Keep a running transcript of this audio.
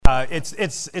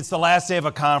It's the last day of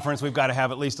a conference. We've got to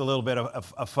have at least a little bit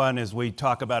of fun as we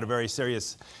talk about a very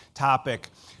serious topic.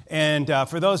 And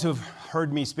for those who've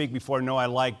heard me speak before know I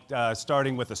like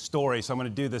starting with a story, so I'm going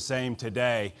to do the same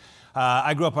today.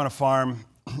 I grew up on a farm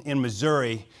in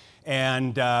Missouri,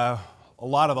 and a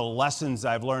lot of the lessons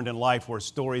I've learned in life were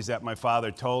stories that my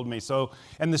father told me.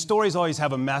 And the stories always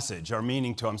have a message or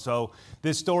meaning to them. So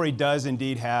this story does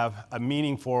indeed have a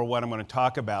meaning for what I'm going to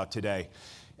talk about today.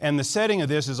 And the setting of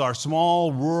this is our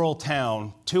small rural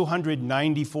town,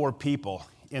 294 people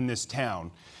in this town.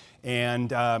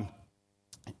 And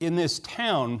in this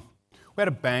town, we had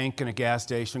a bank and a gas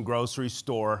station, grocery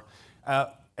store.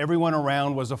 Everyone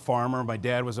around was a farmer. My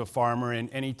dad was a farmer.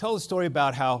 And he told a story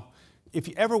about how if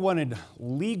you ever wanted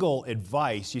legal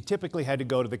advice, you typically had to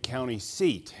go to the county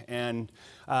seat. And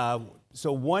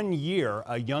so one year,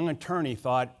 a young attorney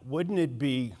thought, wouldn't it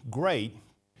be great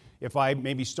if I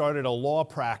maybe started a law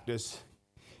practice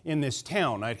in this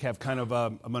town? I'd have kind of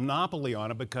a monopoly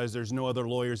on it because there's no other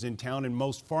lawyers in town, and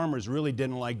most farmers really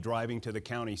didn't like driving to the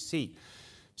county seat.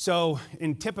 So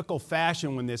in typical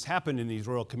fashion, when this happened in these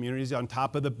rural communities, on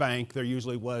top of the bank, there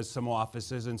usually was some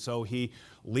offices, and so he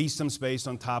leased some space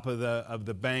on top of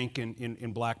the bank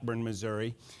in Blackburn,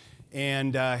 Missouri.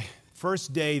 And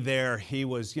first day there, he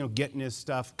was getting his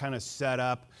stuff kind of set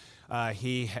up.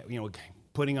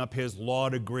 Putting up his law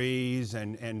degrees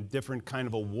and different kind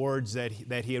of awards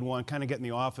that he had won, kind of getting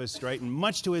the office straight. And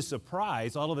much to his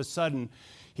surprise, all of a sudden,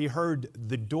 he heard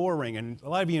the door ring. And a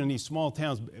lot of you in these small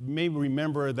towns may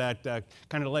remember that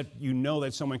kind of let you know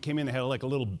that someone came in. They had like a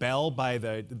little bell by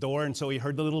the door, and so he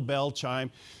heard the little bell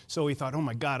chime. So he thought, oh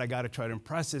my God, I got to try to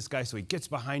impress this guy. So he gets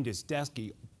behind his desk,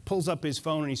 he pulls up his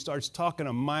phone, and he starts talking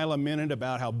a mile a minute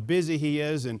about how busy he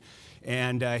is, and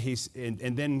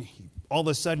then all of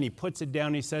a sudden, he puts it down,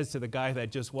 and he says to the guy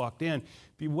that just walked in,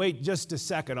 if you wait just a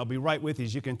second, I'll be right with you.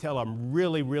 As you can tell, I'm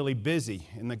really, really busy.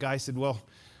 And the guy said, well,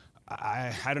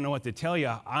 I don't know what to tell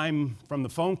you. I'm from the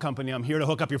phone company. I'm here to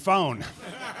hook up your phone.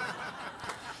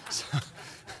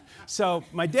 So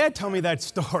my dad told me that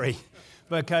story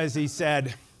because he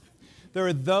said, there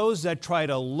are those that try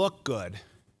to look good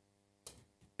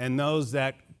and those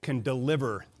that can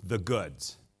deliver the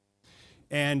goods.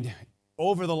 And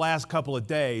over the last couple of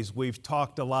days, we've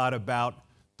talked a lot about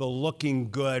the looking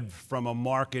good from a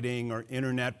marketing or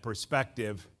internet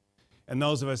perspective. And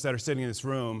those of us that are sitting in this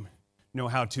room know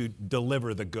how to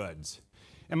deliver the goods.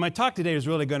 And my talk today is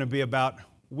really going to be about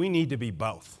we need to be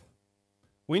both.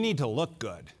 We need to look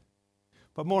good,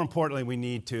 but more importantly, we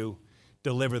need to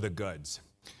deliver the goods.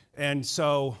 And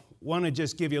so I want to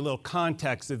just give you a little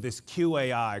context of this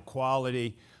QAI,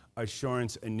 Quality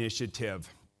Assurance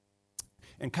Initiative,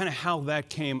 and kind of how that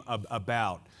came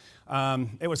about.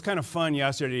 It was kind of fun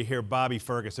yesterday to hear Bobby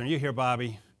Ferguson. Are you here,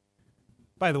 Bobby?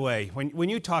 By the way, when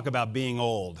you talk about being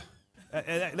old,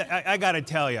 I got to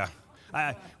tell you,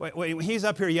 when he's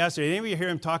up here yesterday, did anybody hear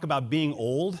him talk about being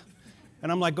old?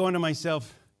 And I'm like going to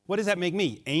myself, what does that make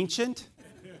me, ancient?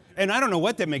 And I don't know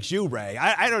what that makes you, Ray.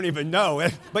 I don't even know,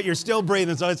 but you're still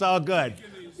breathing, so it's all good.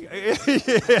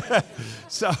 Yeah.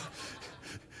 So,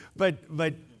 but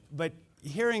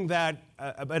hearing that,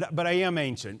 but I am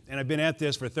ancient, and I've been at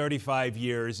this for 35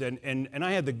 years, and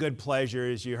I had the good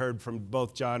pleasure, as you heard from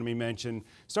both John and me mention,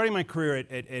 starting my career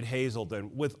at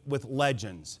Hazelden with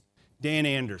legends, Dan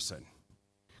Anderson,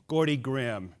 Gordy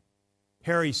Grimm,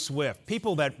 Harry Swift,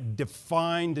 people that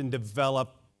defined and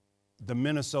developed the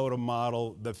Minnesota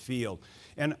model, the field.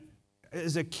 And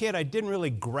as a kid, I didn't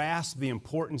really grasp the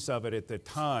importance of it at the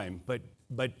time, but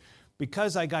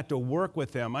because I got to work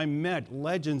with them, I met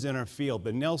legends in our field,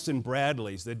 the Nelson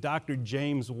Bradleys, the Dr.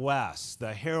 James West,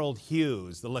 the Harold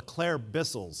Hughes, the LeClaire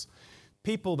Bissells,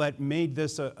 people that made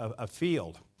this a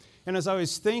field. And as I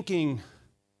was thinking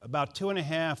about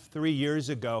 2.5, 3 years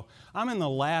ago, I'm in the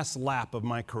last lap of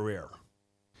my career.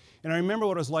 And I remember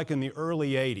what it was like in the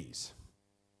early 80s.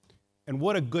 And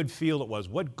what a good field it was,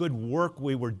 what good work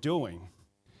we were doing.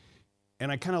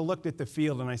 And I kind of looked at the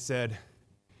field and I said,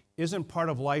 isn't part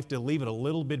of life to leave it a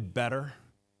little bit better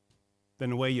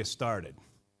than the way you started?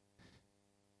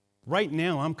 Right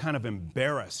now, I'm kind of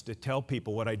embarrassed to tell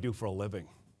people what I do for a living.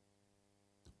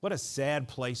 What a sad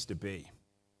place to be.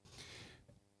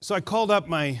 So I called up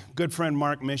my good friend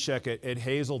Mark Mishek at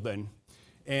Hazelden,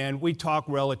 and we talk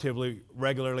relatively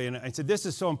regularly, and I said, this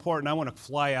is so important, I want to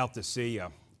fly out to see you.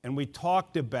 And we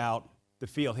talked about the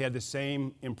field. He had the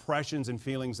same impressions and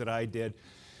feelings that I did.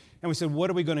 And we said, what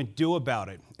are we going to do about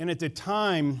it? And at the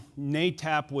time,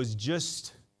 NAATP was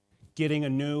just getting a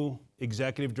new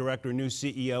executive director, a new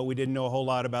CEO. We didn't know a whole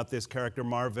lot about this character,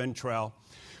 Marv Ventrell.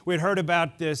 we'd heard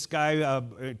about this guy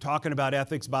talking about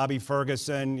ethics, Bobby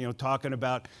Ferguson, talking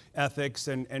about ethics,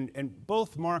 and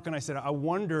both Mark and I said, I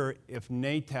wonder if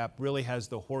NAATP really has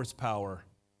the horsepower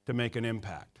to make an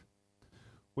impact.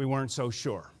 We weren't so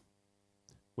sure.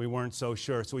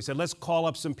 So we said, let's call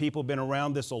up some people, been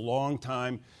around this a long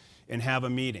time, and have a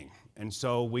meeting. And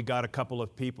so we got a couple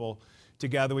of people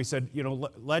together. We said,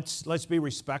 let's be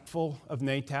respectful of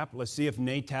NAATP. Let's see if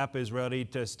NAATP is ready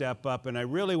to step up. And I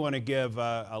really want to give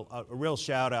a real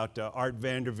shout out to Art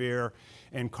Vanderveer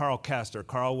and Carl Kester.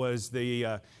 Carl was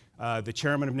the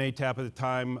chairman of NAATP at the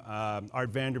time. Art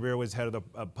Vanderveer was head of the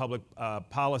public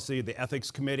policy, the ethics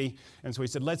committee. And so we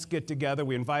said, let's get together.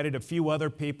 We invited a few other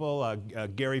people,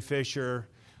 Gary Fisher,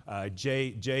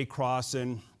 Jay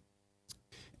Crossan,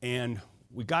 and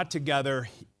we got together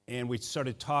and we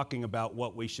started talking about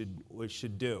what we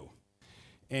should do.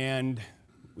 And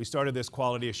we started this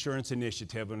quality assurance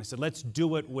initiative, and I said, let's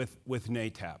do it with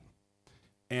NAATP.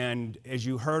 And as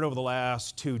you heard over the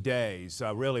last 2 days,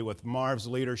 really with Marv's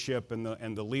leadership and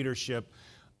the leadership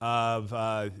of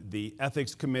the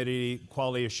Ethics Committee,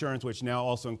 Quality Assurance, which now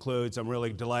also includes, I'm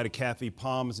really delighted, Kathy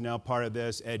Palm is now part of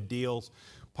this, Ed Deals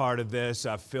part of this,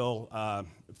 Phil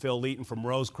Leeton from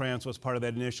Rosecrans was part of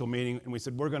that initial meeting, and we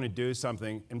said, we're going to do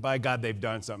something, and by God, they've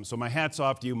done something. So my hat's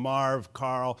off to you, Marv,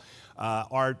 Carl,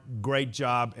 Art, great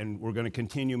job, and we're going to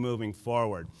continue moving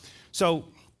forward. So,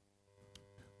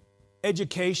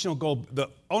 educational goal, the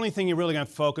only thing you're really going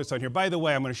to focus on here, by the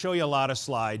way, I'm going to show you a lot of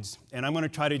slides, and I'm going to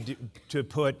try to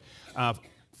put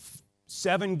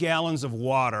 7 gallons of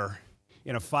water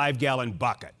in a 5-gallon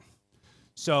bucket.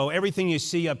 So everything you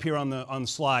see up here on the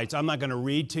slides, I'm not going to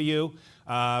read to you.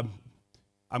 I'm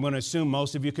going to assume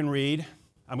most of you can read.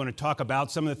 I'm going to talk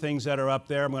about some of the things that are up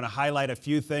there. I'm going to highlight a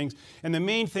few things. And the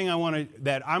main thing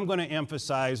that I'm going to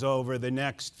emphasize over the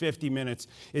next 50 minutes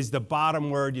is the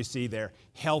bottom word you see there,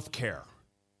 healthcare.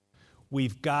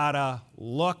 We've got to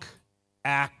look,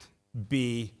 act,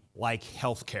 be like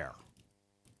healthcare.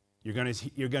 You're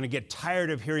going to get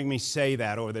tired of hearing me say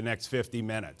that over the next 50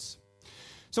 minutes.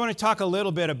 So I want to talk a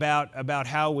little bit about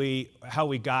how we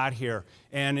got here.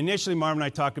 And initially, Marv and I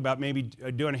talked about maybe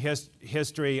doing a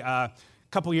history. A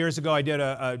couple years ago, I did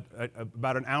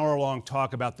about an hour-long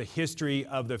talk about the history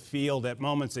of the field at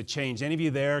moments that changed. Any of you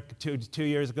there 2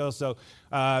 years ago? So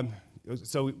I'm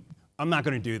not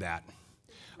going to do that.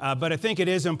 But I think it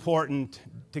is important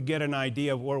to get an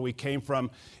idea of where we came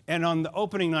from. And on the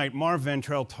opening night, Marv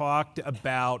Ventrell talked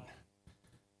about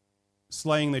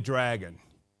slaying the dragon.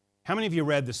 How many of you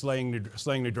read the Slaying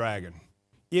the Dragon?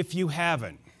 If you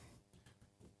haven't,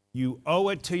 you owe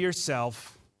it to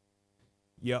yourself,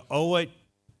 you owe it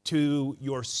to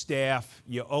your staff,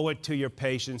 you owe it to your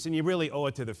patients, and you really owe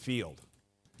it to the field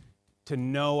to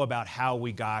know about how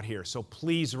we got here. So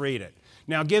please read it.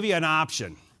 Now, I'll give you an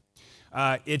option.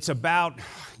 It's about,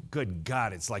 good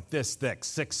God, it's like this thick,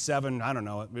 6, 7, I don't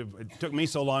know. It took me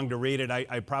so long to read it.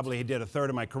 I probably did a third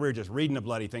of my career just reading the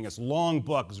bloody thing. It's a long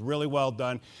book. It's really well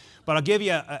done. But I'll give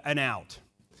you an out.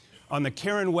 On the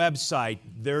Karen website,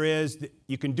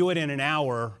 you can do it in an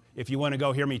hour if you want to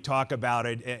go hear me talk about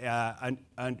it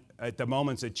at the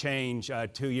moments of change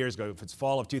 2 years ago, if it's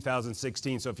fall of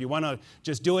 2016. So if you want to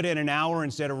just do it in an hour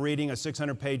instead of reading a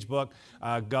 600-page book,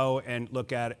 go and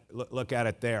look at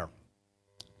it there.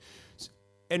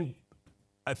 And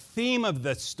a theme of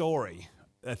the story,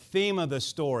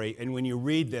 and when you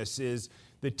read this, is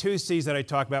the 2 C's that I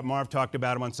talked about. Marv talked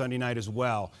about them on Sunday night as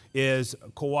well, is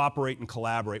cooperate and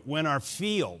collaborate. When our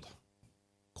field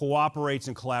cooperates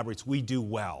and collaborates, we do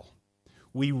well.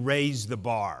 We raise the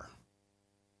bar.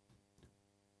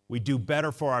 We do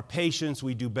better for our patients.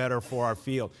 We do better for our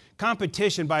field.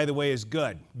 Competition, by the way, is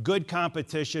good. Good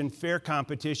competition, fair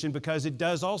competition, because it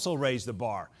does also raise the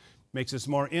bar. Makes us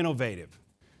more innovative.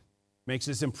 Makes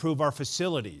us improve our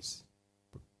facilities.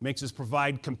 Makes us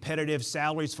provide competitive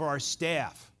salaries for our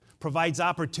staff. Provides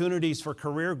opportunities for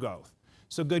career growth.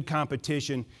 So good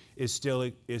competition is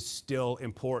still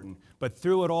important. But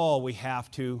through it all, we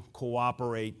have to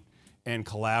cooperate and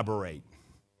collaborate.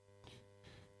 I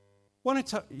want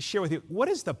to share with you, what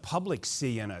does the public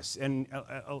see in us? And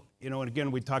and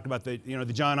again, we talked about the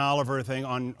John Oliver thing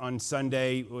on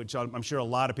Sunday, which I'm sure a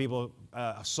lot of people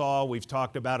saw. We've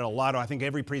talked about it a lot. I think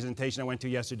every presentation I went to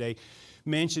yesterday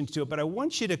mentioned to it. But I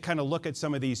want you to kind of look at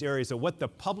some of these areas of what the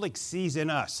public sees in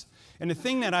us. And the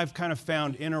thing that I've kind of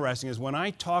found interesting is when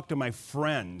I talk to my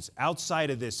friends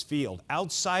outside of this field,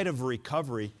 outside of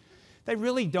recovery, they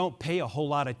really don't pay a whole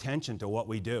lot of attention to what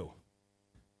we do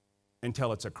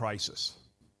until it's a crisis.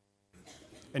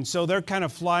 And so they're kind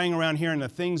of flying around here, and the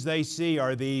things they see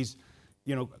are these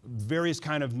various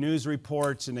kind of news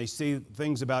reports, and they see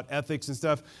things about ethics and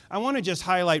stuff. I want to just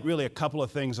highlight really a couple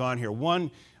of things on here.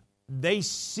 One, they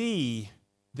see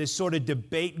this sort of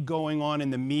debate going on in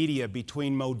the media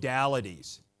between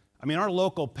modalities. I mean, our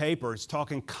local paper is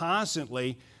talking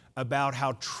constantly about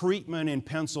how treatment in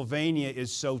Pennsylvania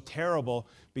is so terrible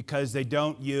because they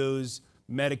don't use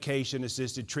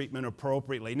medication-assisted treatment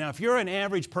appropriately. Now, if you're an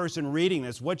average person reading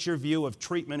this, what's your view of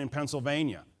treatment in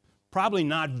Pennsylvania? Probably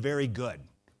not very good.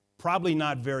 Probably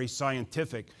not very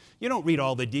scientific. You don't read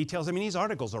all the details. I mean, these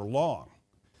articles are long.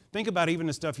 Think about even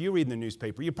the stuff you read in the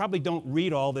newspaper. You probably don't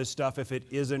read all this stuff if it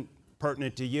isn't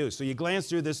pertinent to you. So you glance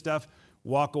through this stuff,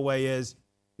 walk away is,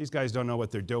 these guys don't know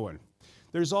what they're doing.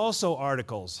 There's also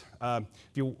articles. If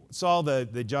you saw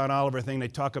the John Oliver thing, they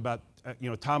talk about,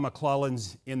 Tom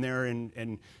McClellan's in there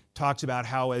and talks about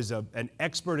how as an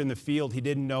expert in the field, he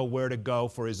didn't know where to go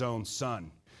for his own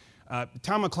son.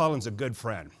 Tom McClellan's a good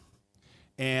friend.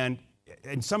 And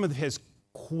some of his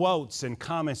quotes and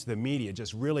comments to the media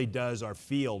just really does our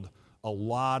field a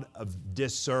lot of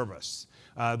disservice.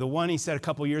 The one he said a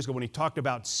couple years ago when he talked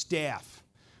about staff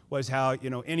was how,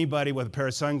 anybody with a pair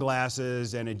of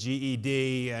sunglasses and a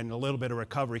GED and a little bit of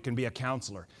recovery can be a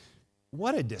counselor.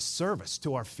 What a disservice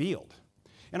to our field.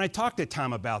 And I talked to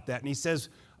Tom about that, and he says,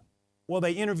 well,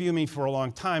 they interview me for a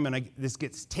long time, and this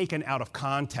gets taken out of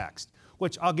context,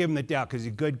 which I'll give him the doubt because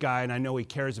he's a good guy, and I know he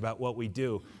cares about what we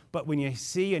do. But when you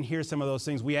see and hear some of those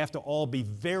things, we have to all be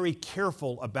very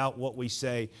careful about what we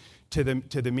say to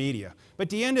the media. But at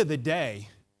the end of the day,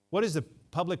 what does the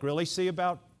public really see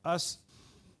about us?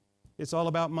 It's all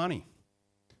about money.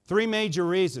 3 major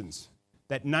reasons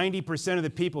that 90% of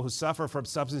the people who suffer from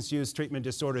substance use treatment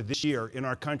disorder this year in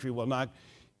our country will not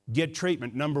get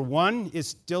treatment. Number 1 is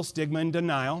still stigma and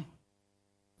denial.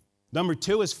 Number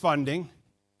 2 is funding.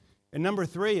 And number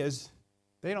 3 is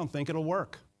they don't think it'll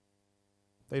work.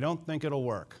 They don't think it'll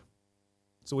work.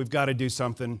 So we've got to do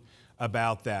something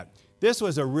about that. This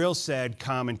was a real sad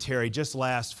commentary just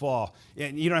last fall.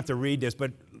 And you don't have to read this,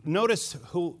 but notice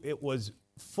who it was.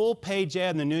 Full-page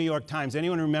ad in the New York Times.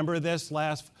 Anyone remember this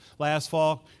last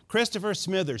fall? Christopher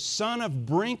Smithers, son of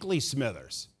Brinkley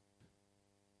Smithers,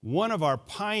 one of our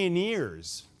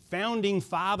pioneers, founding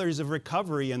fathers of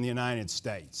recovery in the United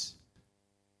States.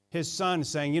 His son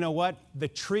saying, you know what? The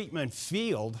treatment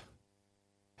field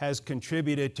has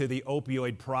contributed to the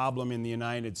opioid problem in the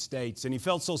United States. And he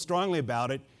felt so strongly about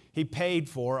it, he paid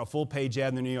for a full-page ad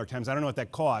in the New York Times. I don't know what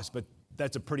that cost, but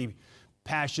that's a pretty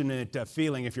passionate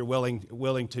feeling if you're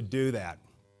willing to do that.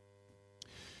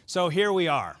 So here we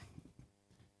are.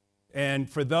 And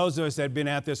for those of us that have been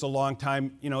at this a long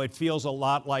time, it feels a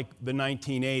lot like the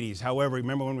 1980s. However,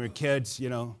 remember when we were kids,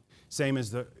 same as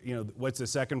the, what's the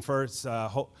second verse?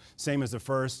 Same as the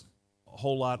first, a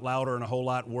whole lot louder and a whole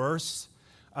lot worse.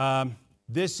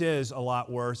 This is a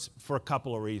lot worse for a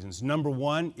couple of reasons. Number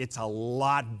 1, it's a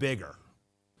lot bigger.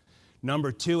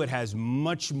 Number 2, it has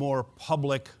much more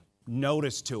public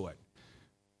notice to it.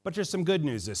 But there's some good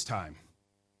news this time.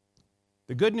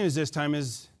 The good news this time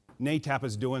is NAATP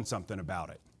is doing something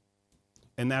about it.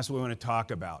 And that's what we want to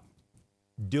talk about.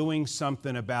 Doing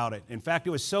something about it. In fact, it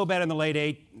was so bad in the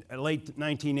late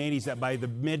 1980s that by the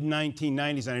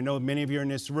mid-1990s, and I know many of you are in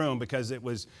this room because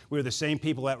we were the same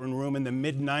people that were in the room in the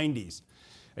mid-90s,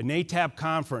 a NAATP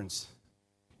conference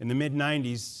in the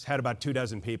mid-90s had about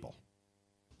 24 people.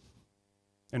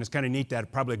 And it's kind of neat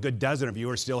that probably a good dozen of you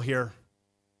are still here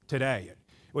today. It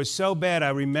was so bad, I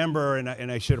remember, and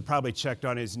I should have probably checked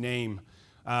on his name,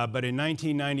 but in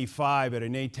 1995 at a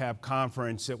NAATP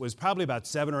conference, it was probably about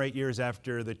 7 or 8 years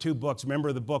after the 2 books.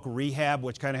 Remember the book Rehab,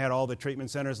 which kind of had all the treatment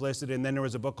centers listed, and then there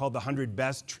was a book called The 100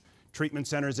 Best Treatment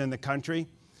Centers in the Country.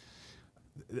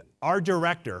 Our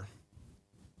director,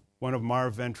 one of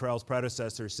Marv Ventrell's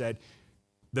predecessors, said,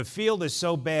 the field is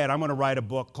so bad, I'm going to write a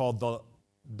book called The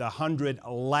 100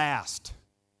 Last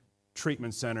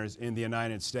Treatment Centers in the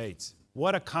United States.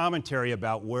 What a commentary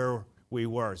about where we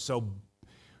were. So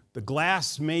the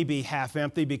glass may be half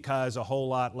empty because a whole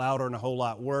lot louder and a whole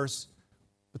lot worse,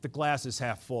 but the glass is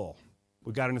half full.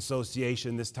 We've got an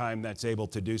association this time that's able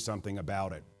to do something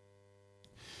about it.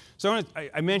 So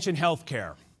I mentioned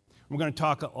healthcare. We're going to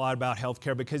talk a lot about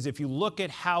healthcare because if you look at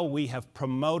how we have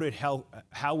promoted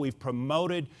how we've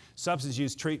promoted substance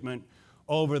use treatment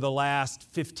over the last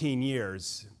 15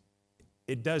 years,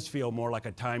 it does feel more like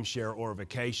a timeshare or a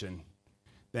vacation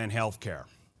than healthcare.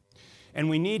 And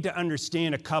we need to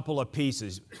understand a couple of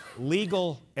pieces,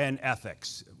 legal and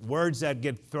ethics, words that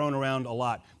get thrown around a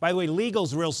lot. By the way,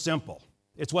 legal's real simple.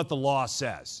 It's what the law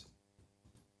says.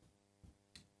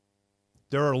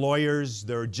 There are lawyers,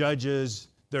 there are judges,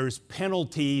 there's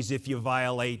penalties if you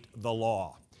violate the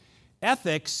law.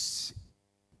 Ethics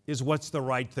is what's the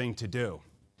right thing to do.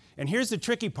 And here's the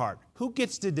tricky part. Who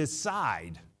gets to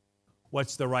decide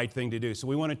what's the right thing to do? So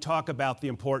we want to talk about the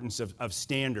importance of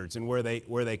standards and where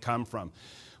they come from.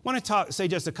 I want to say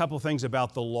just a couple things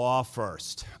about the law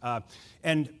first.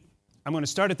 And I'm going to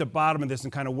start at the bottom of this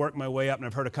and kind of work my way up, and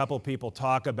I've heard a couple people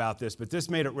talk about this, but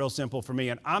this made it real simple for me.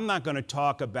 And I'm not going to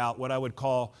talk about what I would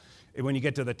call, when you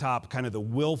get to the top, kind of the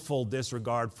willful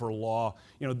disregard for law.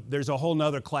 You know, there's a whole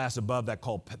nother class above that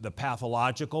called the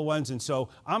pathological ones. And so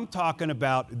I'm talking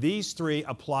about these three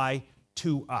apply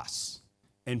to us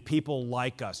and people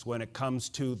like us when it comes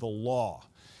to the law.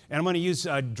 And I'm going to use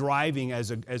driving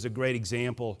as a great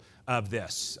example of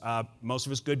this. Most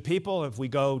of us good people, if we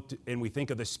go and we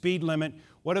think of the speed limit,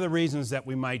 what are the reasons that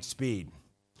we might speed?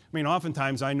 I mean,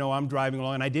 oftentimes I know I'm driving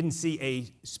along and I didn't see a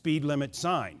speed limit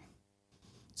sign.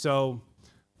 So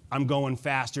I'm going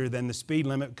faster than the speed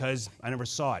limit because I never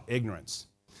saw it, ignorance.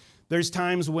 There's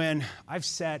times when I've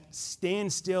sat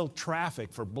standstill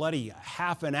traffic for bloody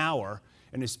half an hour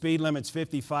and the speed limit's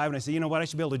 55, and I say, you know what, I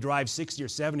should be able to drive 60 or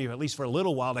 70, or at least for a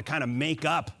little while, to kind of make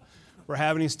up for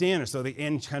having a standard. So the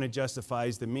end kind of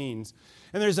justifies the means.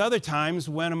 And there's other times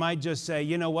when I might just say,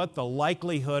 you know what, the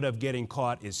likelihood of getting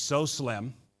caught is so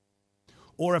slim,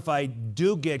 or if I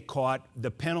do get caught,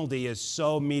 the penalty is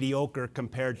so mediocre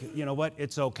compared to, you know what,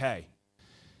 it's okay.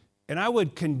 And I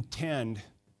would contend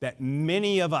that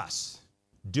many of us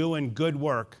doing good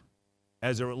work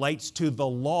as it relates to the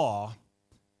law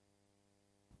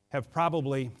have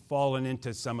probably fallen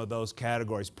into some of those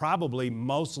categories, probably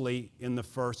mostly in the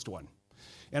first one.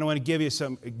 And I want to give you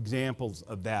some examples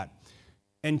of that.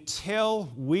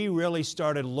 Until we really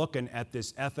started looking at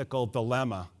this ethical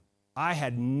dilemma, I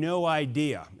had no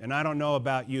idea, and I don't know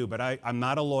about you, but I'm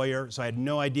not a lawyer, so I had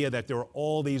no idea that there were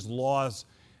all these laws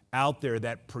out there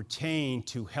that pertain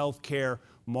to healthcare,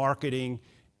 marketing,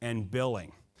 and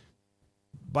billing.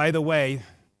 By the way,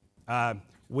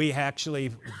 we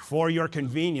actually, for your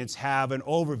convenience, have an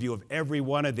overview of every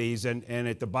one of these. And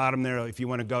at the bottom there, if you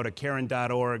want to go to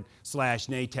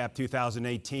karen.org/NAATP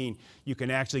 2018, you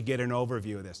can actually get an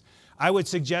overview of this. I would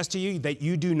suggest to you that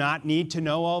you do not need to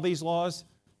know all these laws,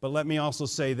 but let me also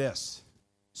say this.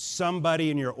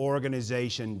 Somebody in your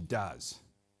organization does.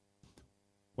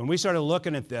 When we started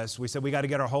looking at this, we said we got to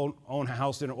get our whole own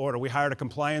house in order. We hired a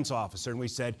compliance officer and we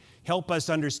said, help us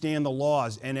understand the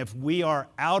laws. And if we are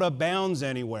out of bounds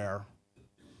anywhere,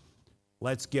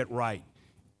 let's get right.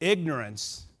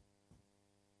 Ignorance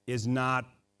is not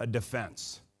a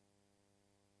defense.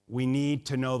 We need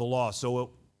to know the law.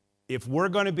 So if we're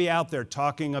going to be out there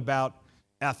talking about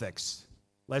ethics,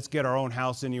 let's get our own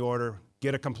house in the order,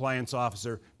 get a compliance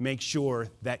officer, make sure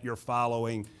that you're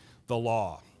following the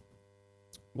law.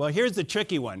 Well, here's the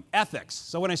tricky one, ethics.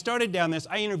 So when I started down this,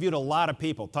 I interviewed a lot of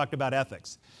people, talked about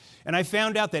ethics. And I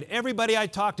found out that everybody I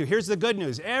talked to, here's the good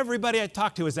news, everybody I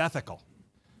talked to is ethical.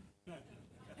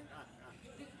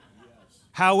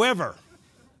 However,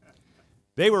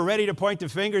 they were ready to point the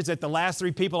fingers at the last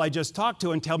three people I just talked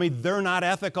to and tell me they're not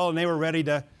ethical, and they were ready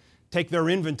to take their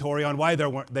inventory on why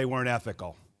they weren't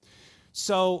ethical.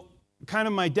 So kind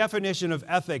of my definition of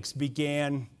ethics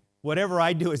began, whatever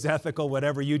I do is ethical,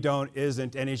 whatever you don't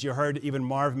isn't. And as you heard even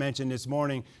Marv mention this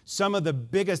morning, some of the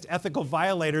biggest ethical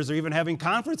violators are even having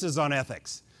conferences on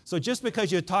ethics. So just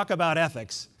because you talk about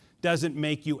ethics doesn't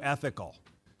make you ethical.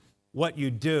 What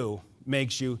you do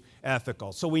makes you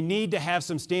ethical. So we need to have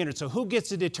some standards. So who gets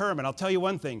to determine? I'll tell you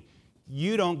one thing.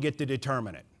 You don't get to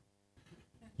determine it.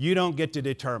 You don't get to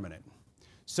determine it.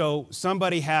 So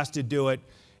somebody has to do it.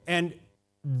 And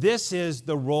this is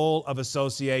the role of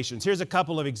associations. Here's a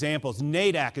couple of examples.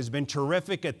 NAATP has been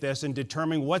terrific at this in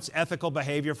determining what's ethical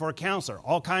behavior for a counselor.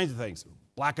 All kinds of things,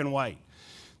 black and white.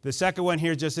 The second one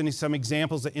here, just in some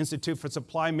examples, the Institute for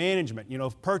Supply Management,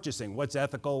 purchasing, what's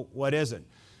ethical, what isn't.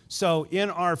 So in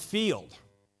our field,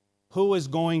 who is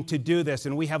going to do this?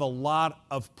 And we have a lot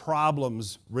of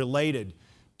problems related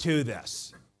to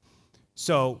this.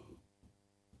 So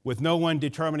with no one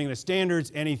determining the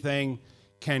standards, anything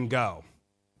can go.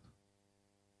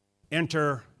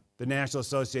 Enter the National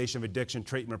Association of Addiction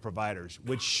Treatment Providers,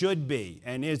 which should be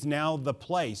and is now the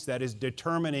place that is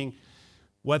determining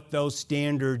what those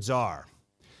standards are.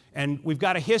 And we've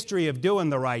got a history of doing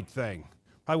the right thing.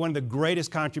 Probably one of the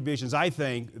greatest contributions, I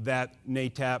think, that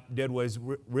NAATP did was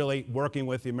really working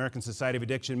with the American Society of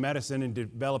Addiction Medicine and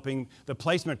developing the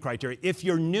placement criteria. If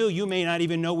you're new, you may not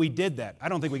even know we did that. I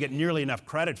don't think we get nearly enough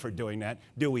credit for doing that.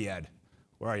 Do we, Ed?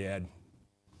 Where are you, Ed?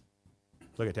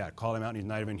 Look at that. Call him out and he's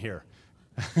not even here.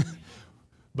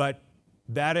 But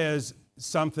that is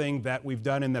something that we've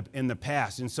done in the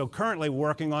past. And so currently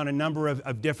working on a number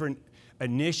of different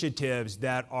initiatives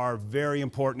that are very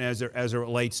important as it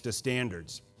relates to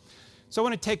standards. So I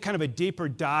want to take kind of a deeper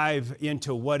dive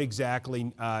into what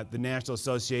exactly the National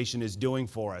Association is doing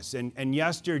for us. And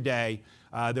yesterday,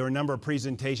 there were a number of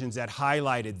presentations that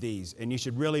highlighted these, and you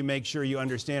should really make sure you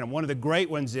understand them. One of the great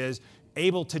ones is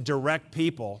able to direct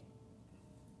people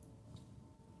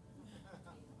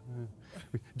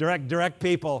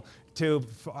to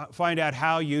find out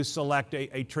how you select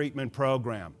a treatment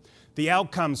program. The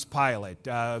outcomes pilot,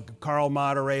 Carl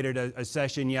moderated a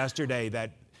session yesterday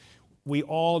that we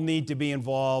all need to be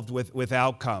involved with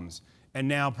outcomes. And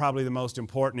now probably the most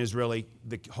important is really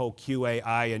the whole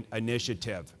QAI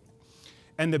initiative.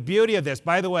 And the beauty of this,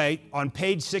 by the way, on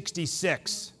page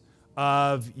 66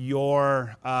 of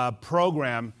your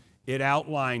program, it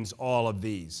outlines all of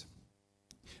these.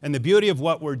 And the beauty of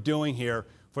what we're doing here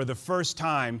for the first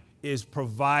time is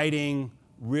providing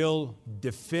real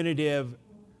definitive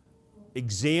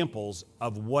examples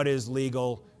of what is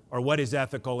legal or what is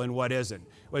ethical and what isn't.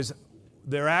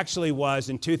 There actually was,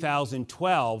 in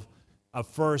 2012, a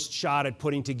first shot at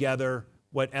putting together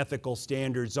what ethical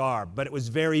standards are, but it was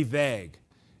very vague.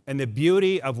 And the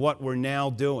beauty of what we're now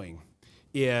doing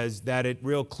is that it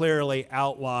real clearly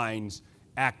outlines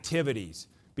activities,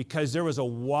 because there was a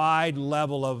wide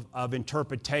level of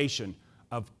interpretation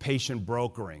of patient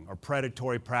brokering or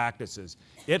predatory practices.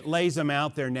 It lays them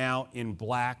out there now in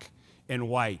black and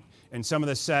white. And some of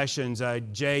the sessions,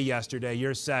 Jay yesterday,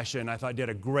 your session, I thought did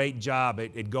a great job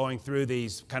at going through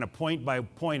these kind of point by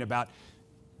point about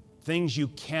things you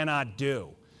cannot do.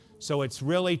 So it's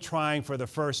really trying for the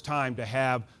first time to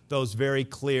have those very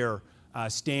clear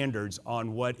standards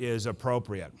on what is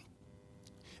appropriate.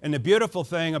 And the beautiful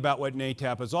thing about what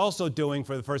NAATP is also doing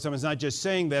for the first time is not just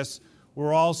saying this,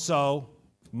 we're also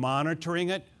monitoring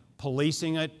it,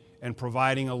 policing it, and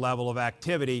providing a level of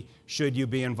activity should you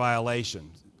be in violation.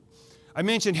 I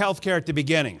mentioned healthcare at the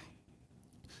beginning.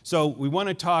 So we want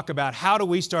to talk about how do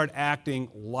we start acting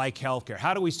like healthcare?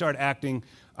 How do we start acting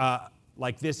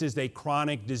like this is a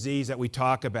chronic disease that we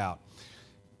talk about?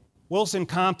 Wilson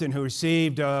Compton, who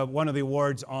received one of the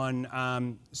awards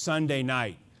on Sunday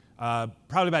night,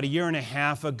 probably about a year and a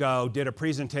half ago, did a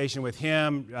presentation with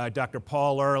him, Dr.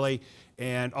 Paul Early,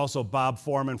 and also Bob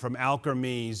Foreman from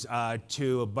Alkermes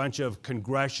to a bunch of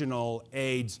congressional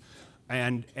aides.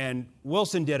 And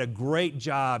Wilson did a great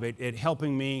job at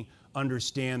helping me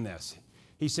understand this.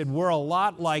 He said, we're a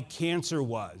lot like cancer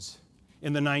was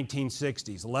in the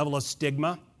 1960s. A level of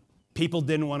stigma. People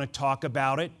didn't want to talk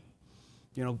about it.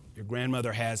 You know, your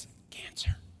grandmother has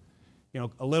cancer. You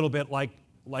know, a little bit like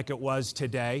it was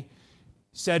today.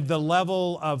 Said the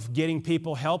level of getting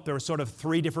people help, there were sort of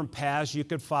three different paths you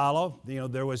could follow. You know,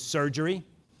 there was surgery,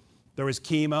 there was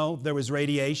chemo, there was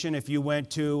radiation. If you went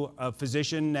to a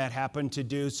physician that happened to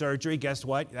do surgery, guess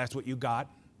what? That's what you got.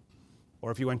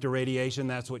 Or if you went to radiation,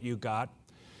 that's what you got.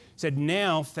 Said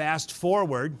now, fast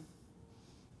forward,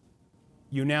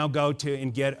 you now go to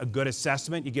and get a good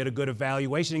assessment, you get a good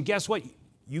evaluation, and guess what?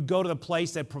 You go to the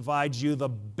place that provides you the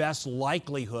best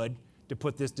likelihood to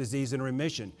put this disease in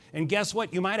remission. And guess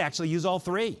what? You might actually use all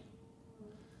three.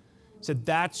 So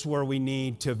that's where we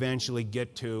need to eventually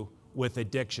get to with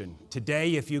addiction.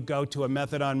 Today, if you go to a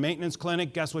methadone maintenance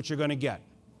clinic, guess what you're going to get?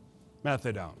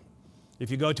 Methadone. If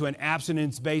you go to an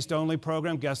abstinence-based only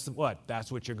program, guess what?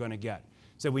 That's what you're going to get.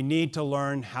 So we need to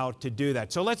learn how to do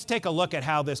that. So let's take a look at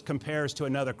how this compares to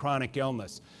another chronic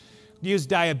illness. Use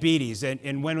diabetes,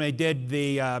 and when they did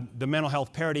the Mental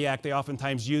Health Parity Act, they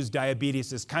oftentimes use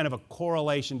diabetes as kind of a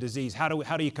correlation disease. How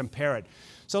do you compare it?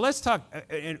 So let's talk,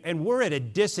 and we're at a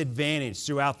disadvantage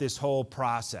throughout this whole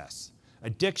process.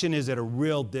 Addiction is at a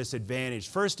real disadvantage.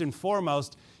 First and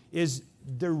foremost is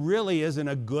there really isn't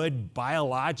a good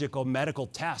biological medical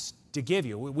test to give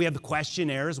you. We have the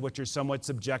questionnaires, which are somewhat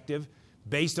subjective,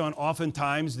 based on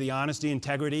oftentimes the honesty,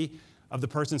 integrity of the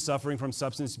person suffering from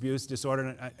substance abuse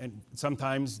disorder, and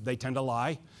sometimes they tend to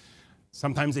lie.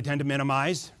 Sometimes they tend to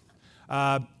minimize.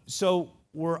 So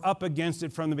we're up against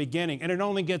it from the beginning, and it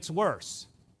only gets worse.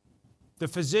 The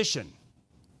physician,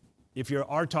 if you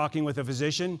are talking with a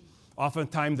physician,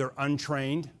 oftentimes they're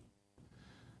untrained.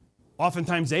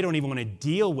 Oftentimes they don't even want to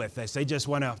deal with this. They just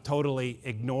want to totally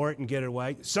ignore it and get it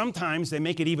away. Sometimes they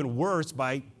make it even worse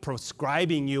by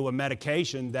prescribing you a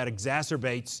medication that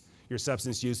exacerbates your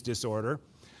substance use disorder.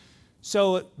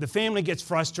 So the family gets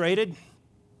frustrated.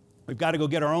 We've got to go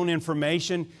get our own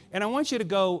information. And I want you to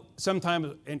go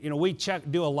sometime, and we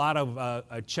do a lot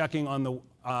of checking on the,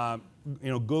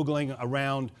 Googling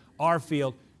around our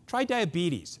field. Try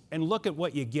diabetes and look at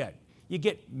what you get. You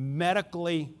get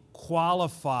medically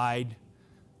qualified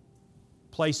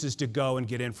places to go and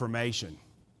get information.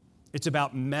 It's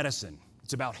about medicine.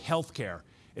 It's about healthcare.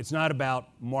 It's not about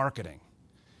marketing.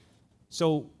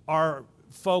 So our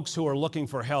folks who are looking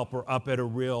for help are up at a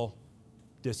real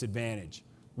disadvantage.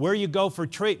 Where you go for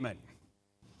treatment,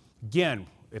 again,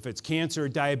 if it's cancer or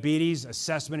diabetes,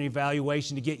 assessment and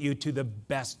evaluation to get you to the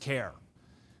best care.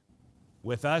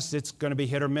 With us, it's going to be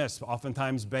hit or miss,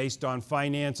 oftentimes based on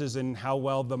finances and how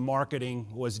well the marketing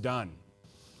was done.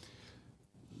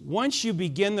 Once you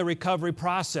begin the recovery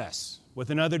process with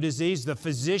another disease, the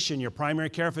physician, your primary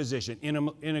care physician,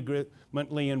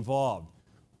 intimately involved.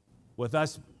 With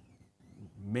us,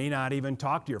 may not even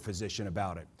talk to your physician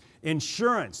about it.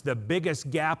 Insurance, the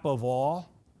biggest gap of all,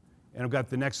 and I've got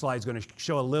the next slide is going to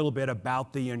show a little bit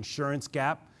about the insurance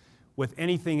gap. With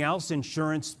anything else,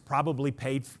 insurance probably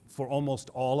paid for almost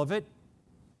all of it.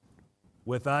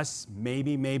 With us,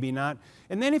 maybe, maybe not.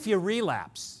 And then if you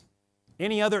relapse,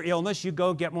 any other illness, you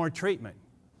go get more treatment.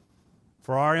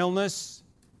 For our illness,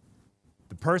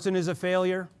 the person is a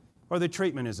failure or the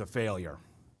treatment is a failure.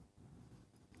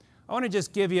 I want to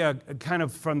just give you a kind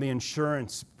of from the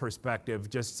insurance perspective,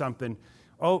 just something.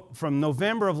 From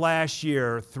November of last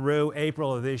year through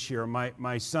April of this year,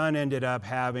 my son ended up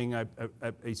having a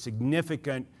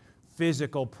significant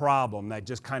physical problem that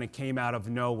just kind of came out of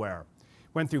nowhere.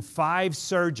 Went through 5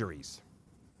 surgeries.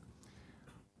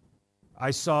 I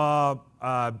saw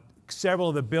several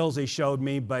of the bills he showed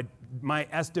me, but my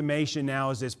estimation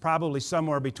now is it's probably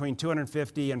somewhere between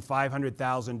 $250,000 and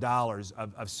 $500,000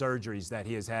 of surgeries that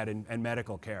he has had in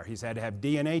medical care. He's had to have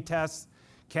DNA tests,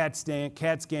 CAT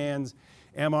scans,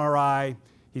 MRI.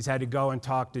 He's had to go and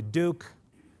talk to Duke,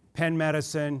 Penn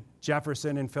Medicine,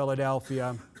 Jefferson in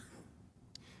Philadelphia.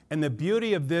 And the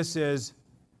beauty of this is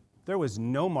there was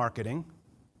no marketing.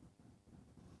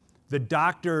 The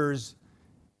doctors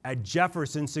at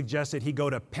Jefferson suggested he go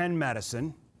to Penn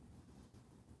Medicine.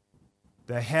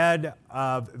 The head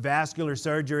of vascular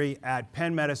surgery at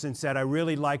Penn Medicine said, "I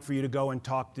really like for you to go and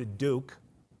talk to Duke."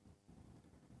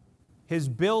 His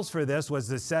bills for this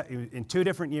was in 2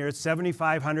 different years,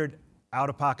 $7,500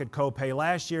 out-of-pocket copay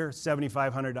last year,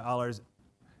 $7,500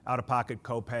 out-of-pocket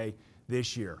copay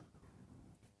this year.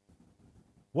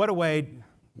 What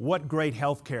great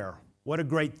health care. What a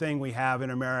great thing we have in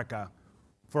America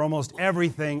for almost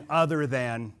everything other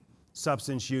than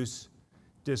substance use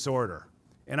disorder.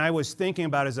 And I was thinking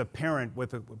about, as a parent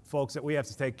with the folks that we have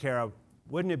to take care of,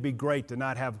 wouldn't it be great to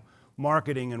not have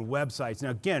marketing and websites? Now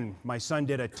again, my son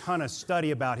did a ton of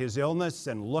study about his illness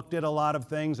and looked at a lot of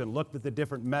things and looked at the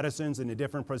different medicines and the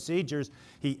different procedures.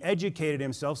 He educated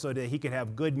himself so that he could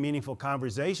have good, meaningful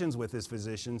conversations with his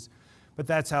physicians, but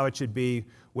that's how it should be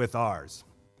with ours.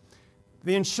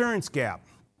 The insurance gap.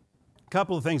 A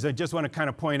couple of things I just want to kind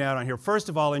of point out on here. First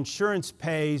of all, insurance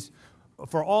pays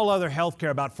for all other health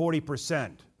care about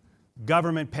 40%.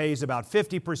 Government pays about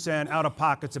 50%,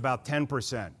 out-of-pocket's about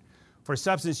 10%. For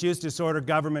substance use disorder,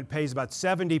 government pays about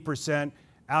 70%,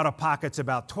 out-of-pocket's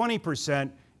about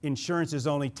 20%, insurance is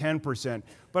only 10%.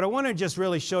 But I want to just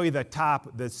really show you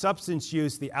the substance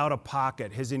use, the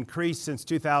out-of-pocket has increased since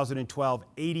 2012,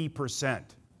 80%.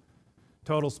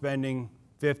 Total spending,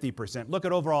 50%. Look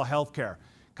at overall health care,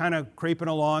 kind of creeping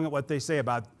along at what they say,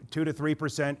 about 2 to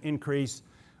 3% increase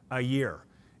a year.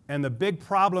 And the big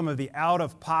problem of the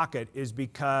out-of-pocket is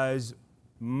because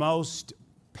most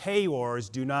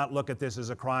payors do not look at this as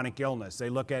a chronic illness. They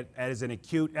look at it as an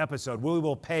acute episode. We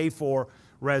will pay for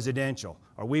residential,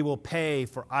 or we will pay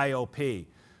for IOP.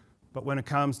 But when it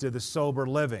comes to the sober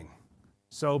living,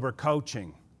 sober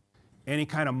coaching, any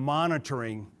kind of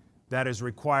monitoring that is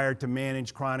required to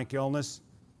manage chronic illness,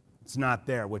 it's not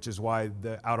there, which is why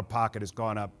the out-of-pocket has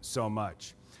gone up so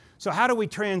much. So how do we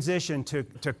transition to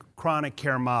chronic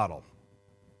care model?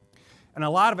 And a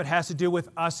lot of it has to do with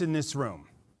us in this room.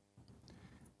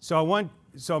 So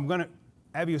I'm going to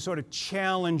have you sort of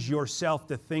challenge yourself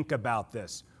to think about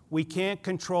this. We can't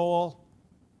control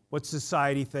what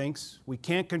society thinks. We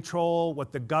can't control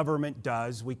what the government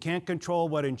does. We can't control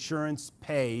what insurance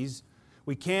pays.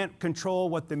 We can't control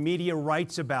what the media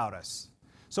writes about us.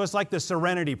 So it's like the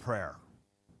Serenity Prayer.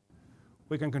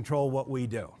 We can control what we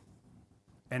do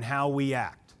and how we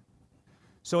act.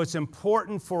 So it's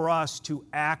important for us to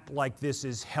act like this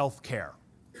is health care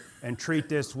and treat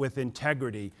this with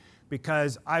integrity,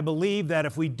 because I believe that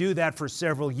if we do that for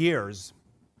several years,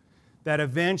 that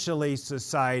eventually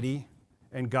society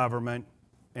and government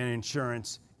and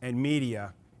insurance and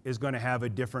media is going to have a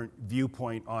different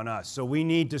viewpoint on us. So we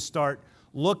need to start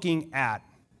looking at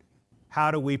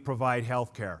how do we provide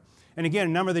health care. And again,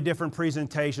 a number of the different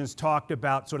presentations talked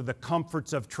about sort of the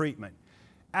comforts of treatment.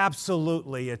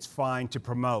 Absolutely, it's fine to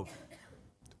promote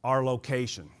our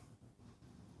location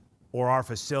or our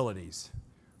facilities.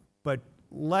 But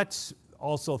let's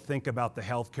also think about the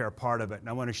healthcare part of it. And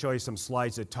I want to show you some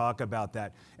slides that talk about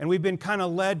that. And we've been kind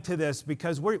of led to this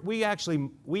because we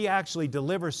actually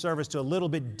deliver service to a little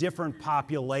bit different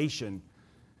population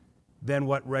than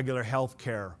what regular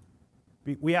healthcare.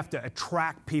 We have to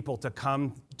attract people to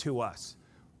come to us.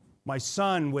 My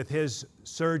son, with his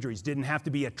surgeries, didn't have to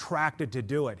be attracted to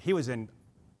do it. He was in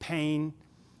pain.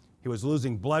 He was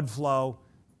losing blood flow.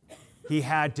 He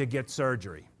had to get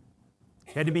surgery.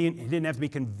 He didn't have to be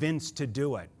convinced to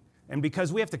do it. And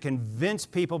because we have to convince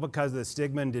people because of the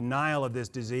stigma and denial of this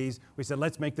disease, we said,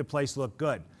 let's make the place look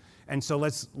good. And so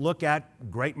let's look at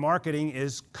great marketing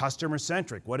is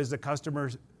customer-centric. What does the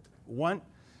customer want?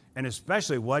 And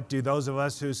especially, what do those of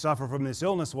us who suffer from this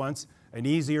illness want? An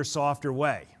easier, softer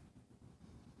way.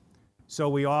 So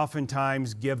we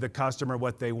oftentimes give the customer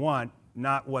what they want,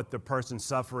 not what the person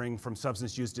suffering from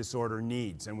substance use disorder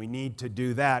needs. And we need to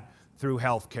do that through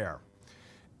healthcare.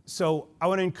 So I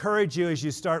want to encourage you as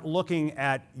you start looking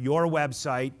at your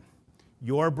website,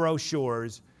 your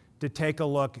brochures, to take a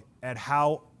look at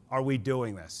how are we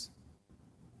doing this.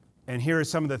 And here are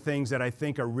some of the things that I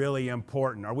think are really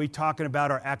important. Are we talking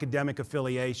about our academic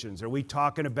affiliations? Are we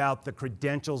talking about the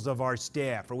credentials of our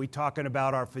staff? Are we talking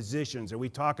about our physicians? Are we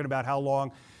talking about how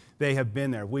long they have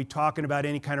been there? Are we talking about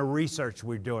any kind of research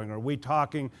we're doing? Are we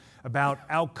talking about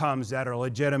outcomes that are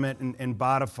legitimate and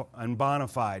bona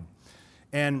fide?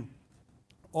 And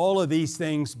all of these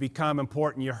things become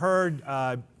important. You heard,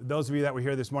 those of you that were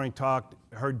here this morning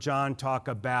heard John talk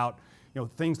about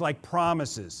things like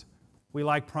promises. We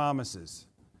like promises,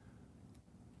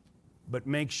 but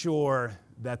make sure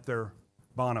that they're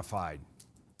bona fide.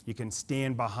 You can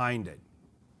stand behind it.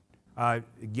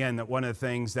 Again, that one of the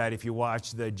things that if you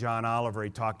watch the John Oliver, he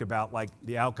talked about like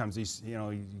the outcomes. He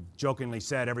jokingly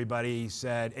said everybody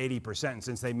said 80%, and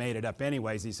since they made it up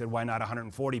anyways, he said why not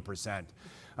 140%?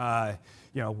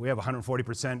 We have a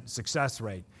 140% success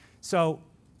rate. So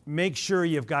make sure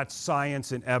you've got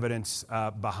science and evidence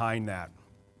behind that.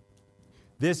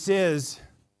 This is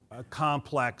a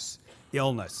complex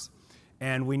illness,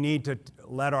 and we need to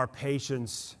let our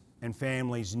patients and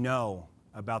families know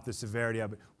about the severity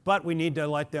of it. But we need to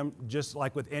let them, just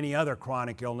like with any other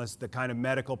chronic illness, the kind of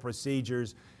medical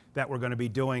procedures that we're going to be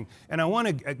doing. And I want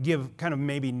to give kind of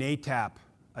maybe NAATP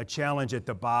a challenge at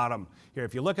the bottom here.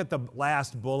 If you look at the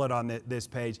last bullet on this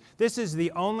page, this is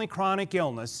the only chronic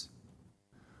illness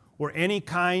where any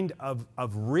kind of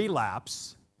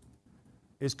relapse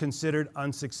is considered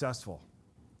unsuccessful.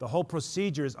 The whole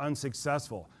procedure is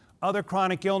unsuccessful. Other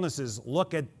chronic illnesses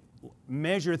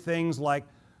measure things like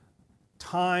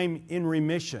time in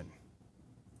remission,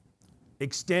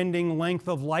 extending length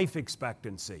of life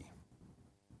expectancy,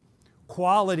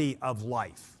 quality of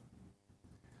life.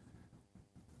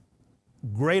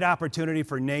 Great opportunity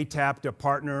for NAATP to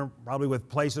partner probably with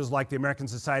places like the American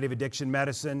Society of Addiction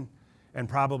Medicine and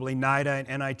probably NIDA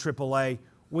and NIAAA.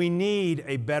 We need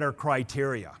a better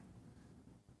criteria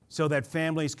so that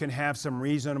families can have some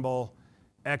reasonable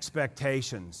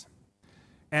expectations.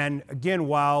 And again,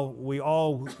 while we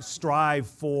all strive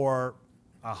for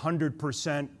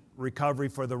 100% recovery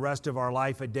for the rest of our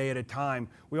life, a day at a time,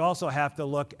 we also have to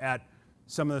look at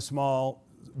some of the small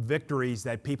victories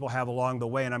that people have along the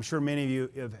way. And I'm sure many of you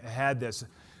have had this.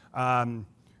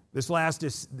 This last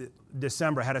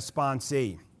December, I had a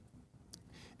sponsee.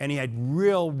 And he had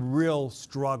real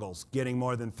struggles getting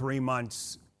more than 3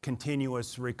 months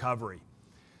continuous recovery.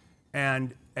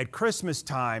 And at Christmas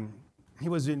time, he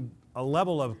was in a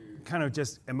level of kind of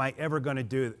just, am I ever going to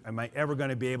do it? Am I ever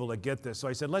going to be able to get this? So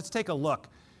I said, let's take a look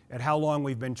at how long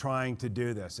we've been trying to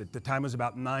do this. At the time, it was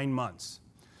about 9 months.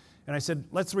 And I said,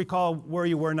 let's recall where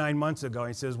you were 9 months ago.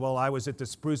 He says, well, I was at the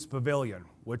Spruce Pavilion,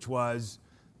 which was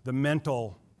the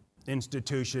mental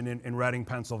institution in Reading,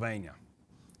 Pennsylvania.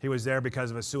 He was there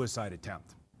because of a suicide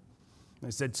attempt. And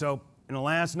I said, so in the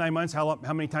last 9 months, how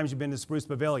many times have you been to Spruce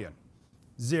Pavilion?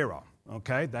 0.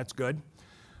 Okay, that's good.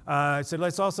 I said,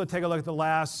 let's also take a look at the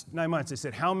last 9 months. I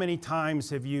said, how many times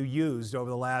have you used over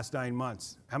the last 9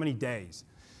 months? How many days?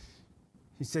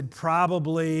 He said,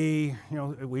 probably,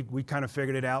 we kind of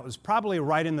figured it out. It was probably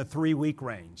right in the 3-week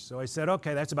range. So I said,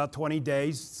 okay, that's about 20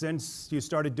 days. Since you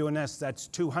started doing this, that's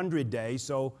 200 days.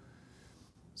 So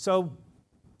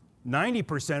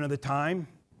 90% of the time,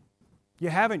 you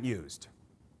haven't used.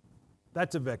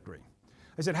 That's a victory.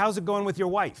 I said, how's it going with your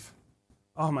wife?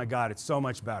 Oh my God, it's so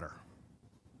much better.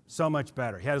 So much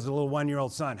better. He has a little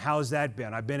 1-year-old son. How's that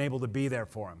been? I've been able to be there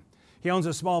for him. He owns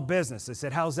a small business. I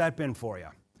said, how's that been for you?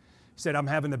 He said, I'm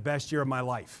having the best year of my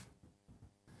life.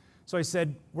 So I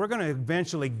said, we're going to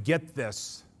eventually get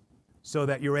this so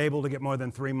that you're able to get more than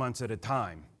 3 months at a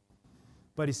time.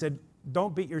 But he said,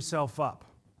 don't beat yourself up.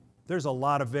 there's a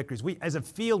lot of victories. As a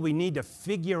field, we need to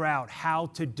figure out how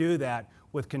to do that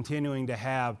with continuing to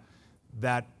have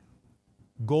that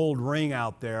gold ring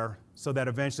out there so that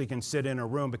eventually can sit in a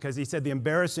room. Because he said the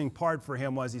embarrassing part for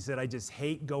him was, he said, I just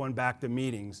hate going back to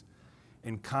meetings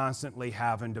and constantly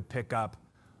having to pick up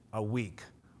a week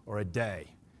or a day.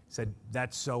 He said,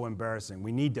 that's so embarrassing.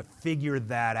 We need to figure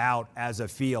that out as a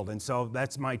field. And so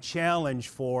that's my challenge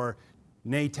for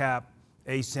NAATP,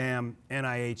 ASAM,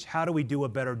 NIH. How do we do a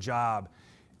better job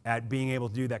at being able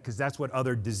to do that? Because that's what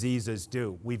other diseases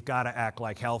do. We've got to act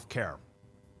like healthcare.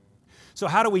 So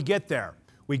how do we get there?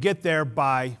 We get there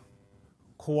by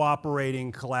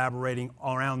cooperating, collaborating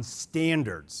around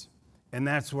standards. And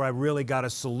that's where I really got to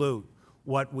salute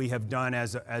what we have done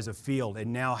as a field,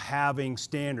 and now having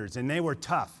standards. And they were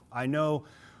tough. I know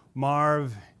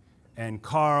Marv and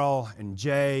Carl and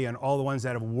Jay and all the ones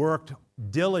that have worked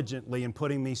diligently in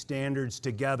putting these standards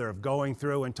together, of going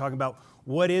through and talking about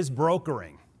what is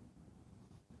brokering,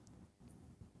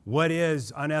 what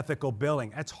is unethical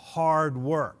billing. That's hard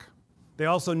work. They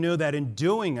also knew that in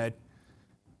doing it,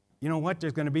 you know what,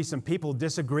 there's going to be some people who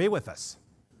disagree with us.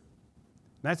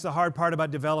 That's the hard part about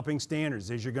developing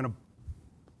standards, is you're going to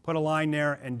put a line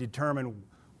there and determine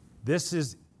this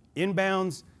is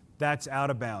inbounds, that's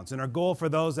out of bounds. And our goal for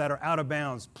those that are out of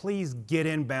bounds, please get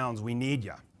in bounds. We need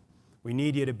you. We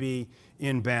need you to be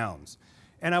in bounds.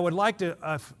 And I would like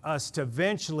us to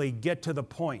eventually get to the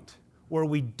point where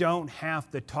we don't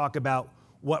have to talk about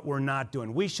what we're not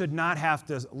doing. We should not have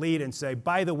to lead and say,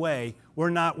 by the way, we're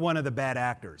not one of the bad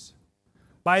actors.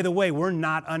 By the way, we're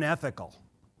not unethical.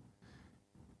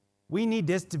 We need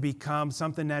this to become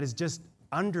something that is just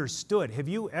understood. Have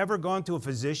you ever gone to a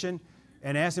physician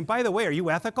and asked him, by the way, are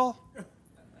you ethical?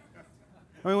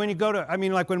 I mean, when you go to,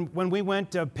 like when we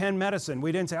went to Penn Medicine,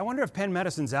 we didn't say, I wonder if Penn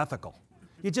Medicine's ethical.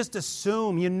 You just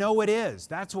assume, you know it is.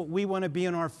 That's what we want to be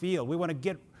in our field. We want to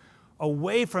get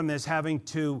away from this having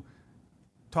to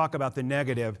talk about the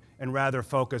negative and rather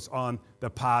focus on the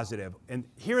positive. And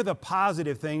here are the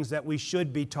positive things that we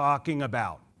should be talking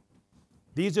about.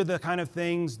 These are the kind of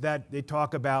things that they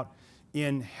talk about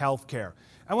in healthcare.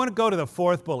 I want to go to the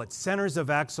fourth bullet, centers of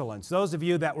excellence. Those of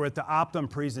you that were at the Optum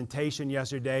presentation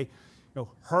yesterday,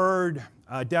 heard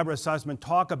Deborah Sussman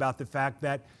talk about the fact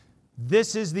that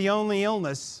this is the only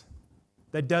illness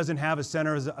that doesn't have a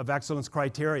center of excellence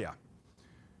criteria.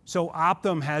 So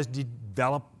Optum has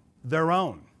developed their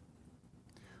own.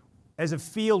 As a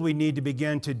field, we need to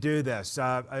begin to do this.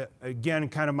 Again,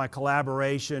 kind of my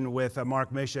collaboration with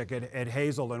Mark Mishik at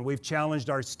Hazelden, we've challenged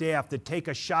our staff to take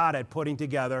a shot at putting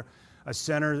together a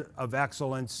center of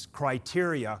excellence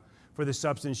criteria for the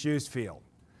substance use field.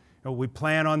 We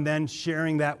plan on then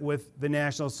sharing that with the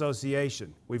National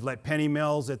Association. We've let Penny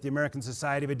Mills at the American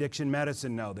Society of Addiction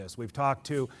Medicine know this. We've talked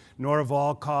to Nora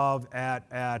Volkov at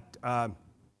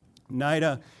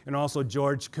NIDA and also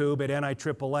George Koob at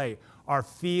NIAAA. Our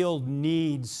field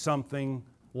needs something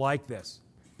like this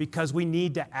because we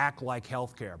need to act like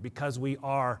healthcare, because we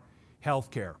are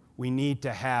healthcare. We need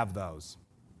to have those.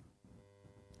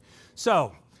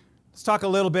 So let's talk a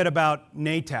little bit about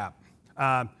NAATP.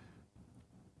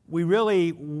 We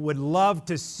really would love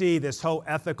to see this whole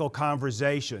ethical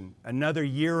conversation another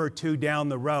year or two down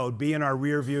the road be in our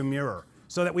rearview mirror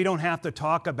so that we don't have to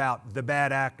talk about the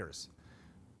bad actors.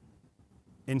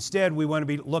 Instead, we want to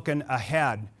be looking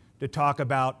ahead to talk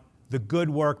about the good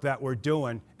work that we're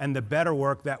doing and the better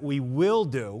work that we will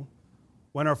do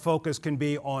when our focus can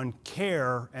be on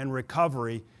care and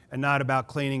recovery and not about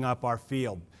cleaning up our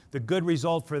field. The good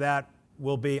result for that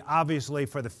will be obviously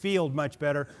for the field much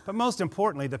better, but most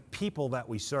importantly, the people that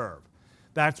we serve.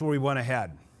 That's where we want to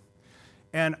head.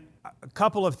 And a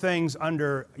couple of things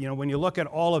under, when you look at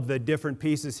all of the different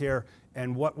pieces here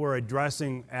and what we're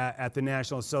addressing at the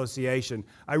National Association,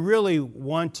 I really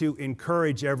want to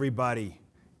encourage everybody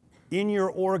in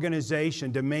your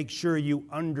organization to make sure you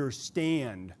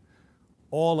understand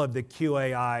all of the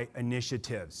QAI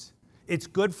initiatives. It's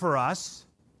good for us.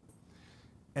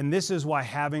 And this is why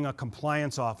having a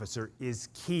compliance officer is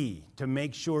key, to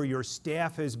make sure your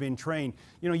staff has been trained.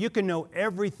 You can know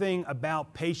everything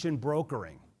about patient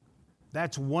brokering.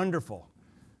 That's wonderful.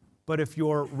 But if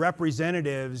your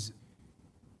representatives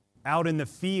out in the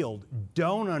field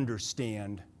don't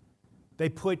understand, they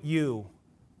put you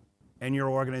and your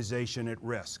organization at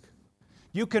risk.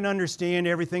 You can understand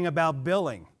everything about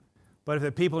billing, but if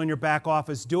the people in your back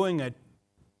office doing it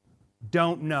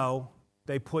don't know,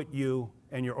 they put you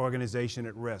and your organization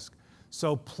at risk.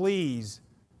 So please,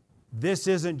 this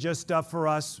isn't just stuff for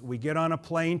us. We get on a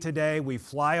plane today, we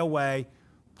fly away.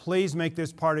 Please make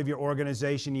this part of your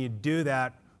organization. You do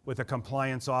that with a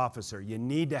compliance officer. You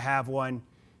need to have one.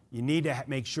 You need to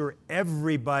make sure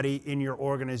everybody in your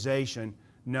organization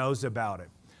knows about it.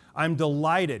 I'm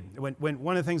delighted when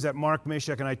one of the things that Mark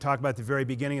Mishak and I talked about at the very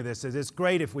beginning of this is it's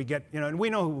great if we get, and we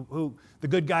know who the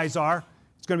good guys are.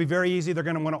 It's going to be very easy. They're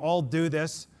going to want to all do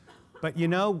this. But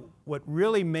what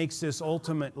really makes this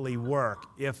ultimately work,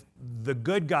 if the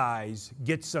good guys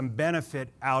get some benefit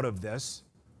out of this,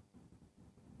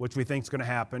 which we think is going to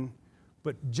happen,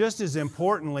 but just as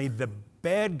importantly, the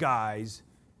bad guys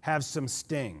have some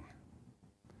sting.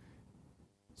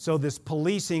 So this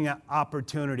policing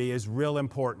opportunity is real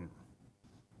important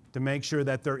to make sure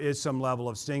that there is some level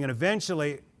of sting. And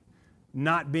eventually,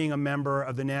 not being a member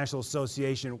of the National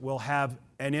Association will have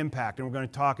an impact. And we're going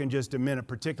to talk in just a minute,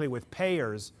 particularly with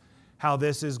payers, how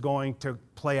this is going to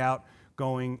play out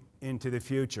going into the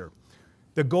future.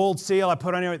 The gold seal I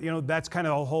put on here, that's kind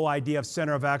of the whole idea of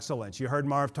center of excellence. You heard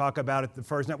Marv talk about it the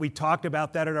first night. We talked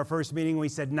about that at our first meeting. We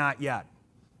said, not yet.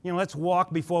 Let's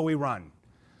walk before we run.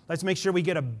 Let's make sure we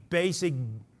get a basic,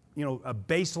 a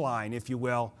baseline, if you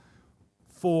will,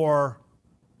 for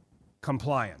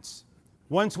compliance.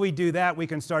 Once we do that, we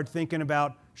can start thinking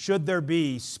about, should there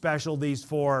be specialties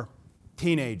for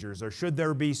teenagers, or should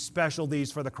there be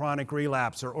specialties for the chronic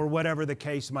relapser, or whatever the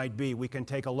case might be. We can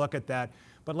take a look at that.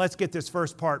 But let's get this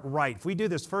first part right. If we do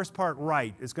this first part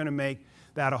right, it's going to make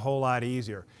that a whole lot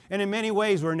easier. And in many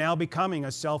ways, we're now becoming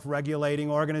a self-regulating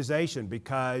organization,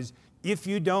 because if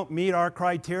you don't meet our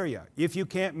criteria, if you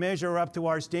can't measure up to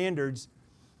our standards,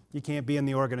 you can't be in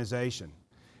the organization.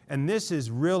 And this is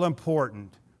real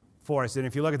important for us. And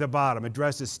if you look at the bottom,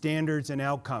 addresses standards and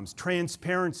outcomes.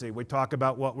 Transparency, we talk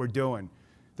about what we're doing.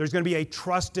 There's going to be a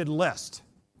trusted list.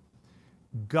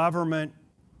 Government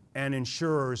and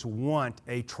insurers want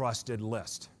a trusted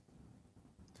list.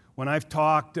 When I've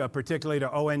talked particularly to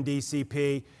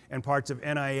ONDCP and parts of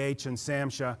NIH and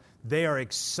SAMHSA, they are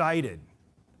excited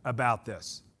about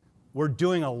this. We're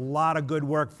doing a lot of good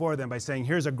work for them by saying,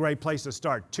 here's a great place to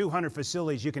start. 200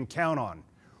 facilities you can count on.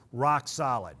 Rock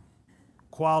solid.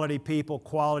 Quality people,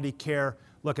 quality care.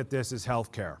 Look at this as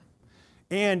healthcare.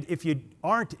 And if you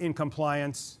aren't in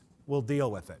compliance, we'll deal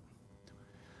with it.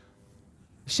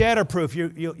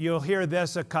 Shatterproof, you'll hear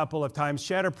this a couple of times.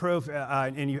 Shatterproof,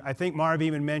 I think Marv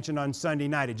even mentioned on Sunday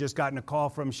night, had just gotten a call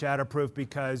from Shatterproof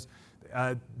because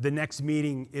the next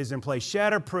meeting is in place.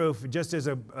 Shatterproof, just as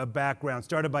a background,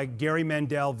 started by Gary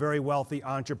Mendel, very wealthy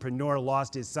entrepreneur,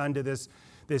 lost his son to this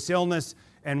illness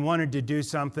and wanted to do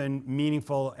something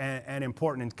meaningful and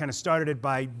important, and kind of started it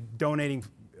by donating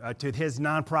to his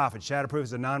nonprofit. Shatterproof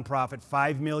is a nonprofit,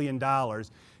 $5 million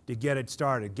to get it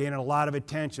started, gaining a lot of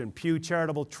attention. Pew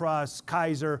Charitable Trust,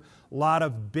 Kaiser, a lot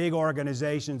of big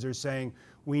organizations are saying,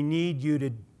 we need you to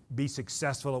be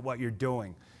successful at what you're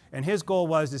doing. And his goal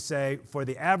was to say, for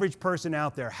the average person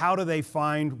out there, how do they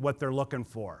find what they're looking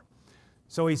for?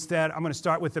 So he said, I'm going to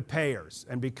start with the payers,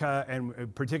 and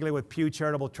particularly with Pew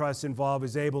Charitable Trust involved,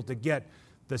 is able to get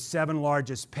the 7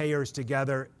 largest payers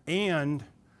together and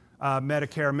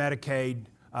Medicare, Medicaid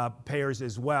payers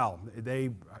as well.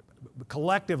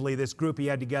 Collectively, this group he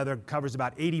had together covers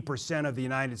about 80% of the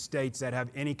United States that have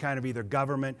any kind of either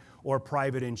government or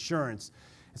private insurance.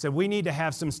 He said, we need to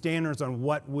have some standards on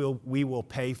what we will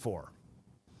pay for.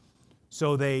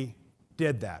 So they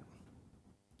did that.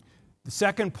 The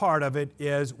second part of it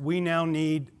is we now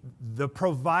need the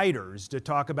providers to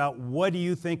talk about what do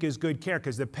you think is good care,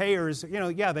 because the payers,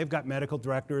 they've got medical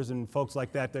directors and folks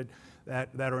like that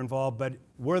are involved, but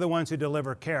we're the ones who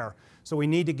deliver care. So we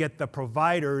need to get the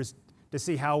providers to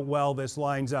see how well this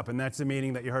lines up, and that's the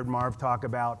meeting that you heard Marv talk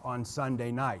about on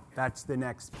Sunday night. That's the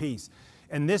next piece.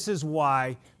 And this is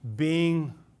why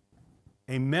being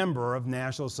a member of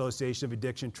National Association of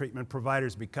Addiction Treatment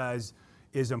Providers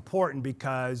is important,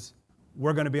 because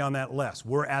we're going to be on that list.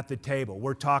 We're at the table.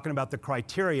 We're talking about the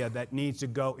criteria that needs to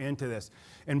go into this.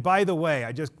 And by the way,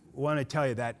 I just want to tell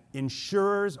you that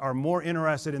insurers are more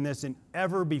interested in this than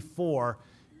ever before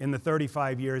in the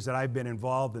 35 years that I've been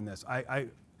involved in this.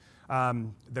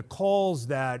 The calls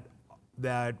that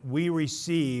we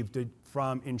received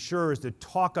from insurers to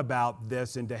talk about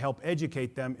this and to help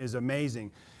educate them is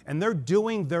amazing. And they're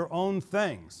doing their own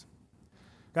things.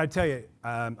 Got to tell you,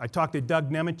 I talked to Doug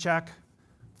Nemechek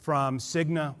from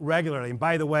Cigna regularly. And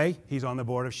by the way, he's on the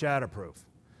board of Shatterproof.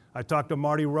 I talked to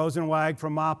Marty Rosenwag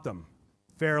from Optum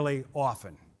fairly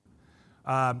often.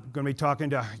 Going to be talking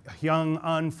to Hyung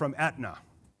Un from Aetna.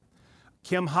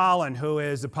 Kim Holland, who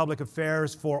is the public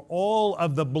affairs for all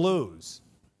of the Blues.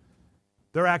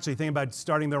 They're actually thinking about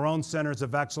starting their own centers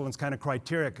of excellence kind of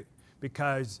criteria,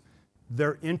 because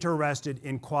they're interested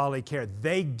in quality care.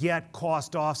 They get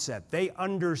cost offset. They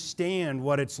understand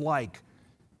what it's like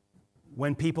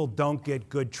when people don't get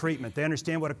good treatment. They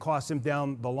understand what it costs them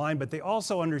down the line, but they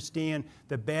also understand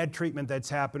the bad treatment that's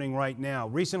happening right now.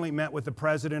 Recently met with the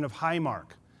president of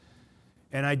Highmark,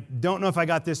 and I don't know if I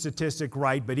got this statistic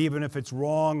right, but even if it's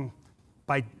wrong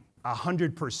by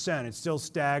 100%, it's still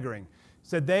staggering.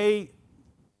 Said they,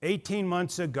 18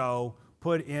 months ago,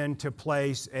 put into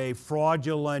place a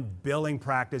fraudulent billing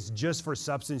practice just for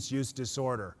substance use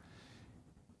disorder.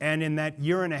 And in that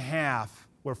year and a half,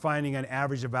 we're finding an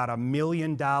average of about $1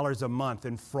 million a month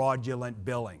in fraudulent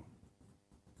billing.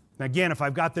 Now again, if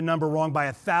I've got the number wrong by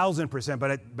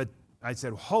 1,000%, but I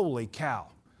said, holy cow.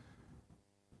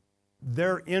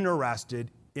 They're interested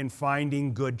in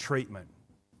finding good treatment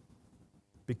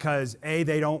because A,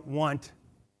 they don't want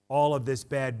all of this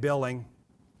bad billing,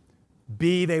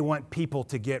 B, they want people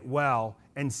to get well,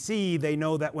 and C, they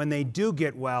know that when they do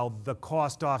get well, the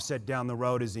cost offset down the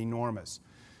road is enormous.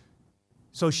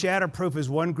 So Shatterproof is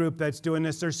one group that's doing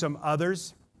this. There's some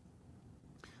others.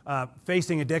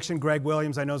 Facing Addiction, Greg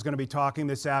Williams, I know, is going to be talking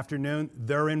this afternoon.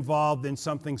 They're involved in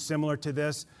something similar to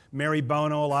this. Mary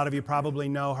Bono, a lot of you probably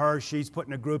know her. She's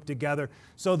putting a group together.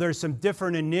 So there's some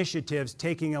different initiatives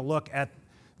taking a look at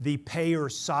the payer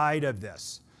side of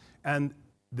this. And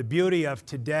the beauty of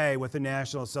today with the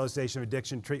National Association of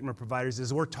Addiction Treatment Providers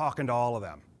is we're talking to all of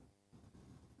them.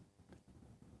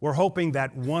 We're hoping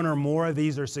that one or more of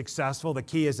these are successful. The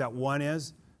key is that one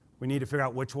is. We need to figure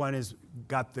out which one has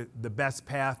got the best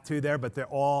path to there, but they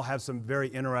all have some very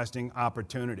interesting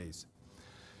opportunities.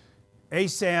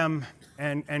 ASAM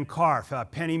and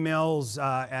CARF, Penny Mills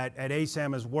at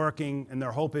ASAM is working, and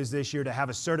their hope is this year to have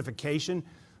a certification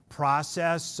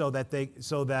process so that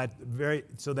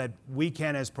we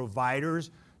can, as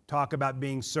providers, talk about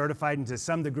being certified, and to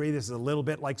some degree this is a little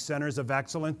bit like centers of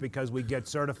excellence because we get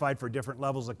certified for different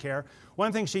levels of care.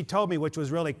 One thing she told me, which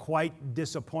was really quite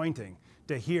disappointing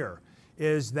to hear,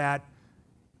 is that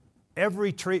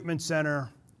every treatment center,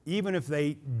 even if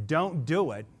they don't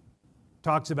do it,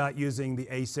 talks about using the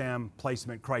ASAM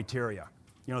placement criteria.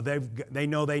 You know, they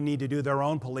know they need to do their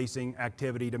own policing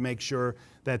activity to make sure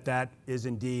that that is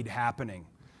indeed happening.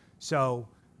 So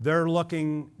they're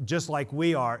looking, just like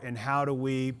we are, in how do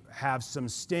we have some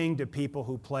sting to people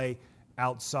who play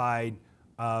outside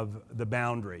of the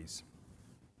boundaries.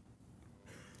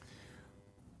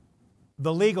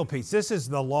 The legal piece, this is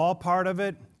the law part of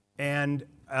it, and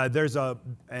there's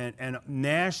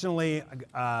nationally,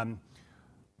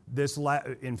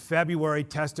 in February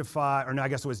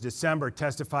December,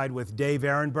 testified with Dave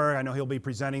Ehrenberg. I know he'll be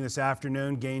presenting this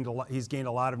afternoon. He's gained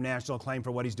a lot of national acclaim for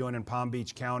what he's doing in Palm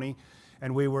Beach County.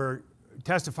 And we were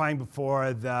testifying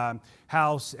before the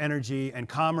House Energy and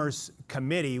Commerce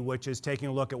Committee, which is taking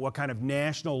a look at what kind of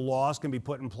national laws can be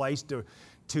put in place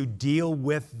to deal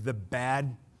with the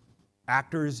bad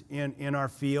actors in our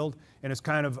field. And it's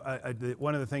kind of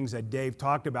one of the things that Dave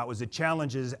talked about was the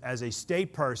challenges as a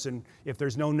state person if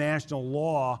there's no national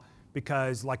law,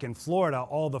 because like in Florida,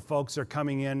 all the folks are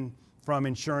coming in from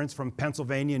insurance from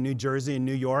Pennsylvania, New Jersey, and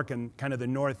New York, and kind of the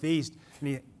Northeast, and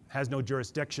he has no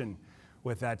jurisdiction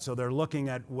with that. So they're looking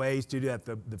at ways to do that.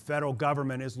 The federal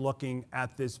government is looking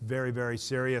at this very, very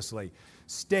seriously.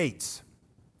 States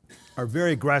are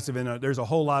very aggressive, and there's a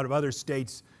whole lot of other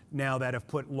states now that have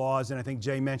put laws, and I think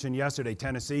Jay mentioned yesterday,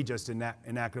 Tennessee just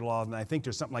enacted laws, and I think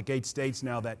there's something like 8 states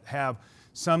now that have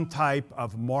some type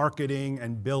of marketing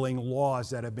and billing laws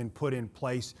that have been put in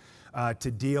place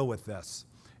to deal with this.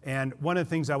 And one of the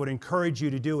things I would encourage you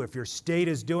to do, if your state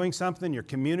is doing something, your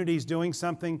community is doing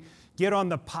something, get on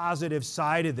the positive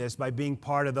side of this by being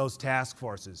part of those task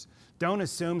forces. Don't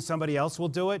assume somebody else will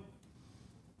do it.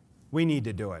 We need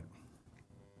to do it.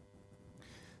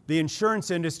 The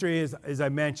insurance industry is, as I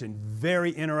mentioned,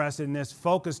 very interested in this,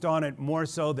 focused on it more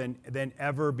so than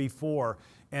ever before.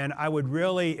 And I would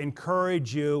really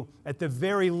encourage you, at the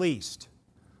very least,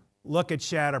 look at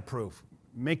Shatterproof.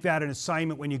 Make that an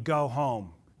assignment when you go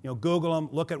home. You know, Google them,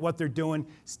 look at what they're doing,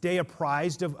 stay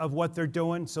apprised of what they're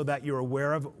doing so that you're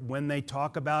aware of when they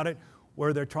talk about it,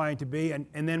 where they're trying to be, and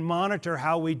then monitor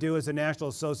how we do as a national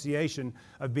association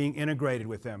of being integrated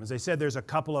with them. As I said, there's a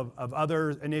couple of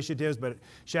other initiatives, but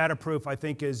Shatterproof, I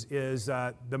think, is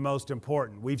the most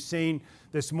important. We've seen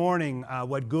this morning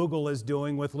what Google is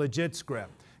doing with LegitScript.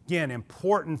 Again,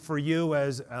 important for you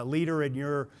as a leader in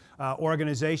your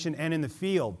organization and in the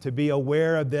field to be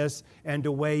aware of this and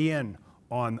to weigh in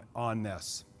on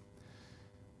this.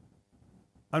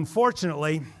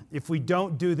 Unfortunately, if we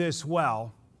don't do this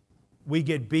well, we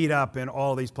get beat up in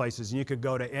all these places. And you could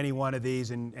go to any one of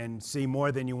these and see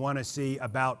more than you want to see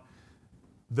about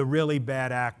the really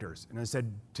bad actors. And I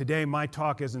said, today my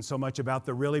talk isn't so much about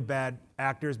the really bad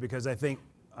actors, because I think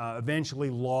eventually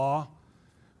law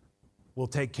will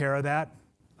take care of that.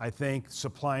 I think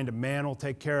supply and demand will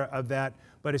take care of that.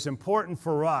 But it's important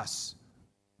for us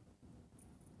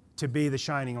to be the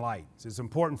shining light. It's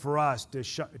important for us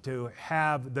to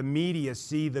have the media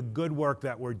see the good work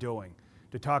that we're doing,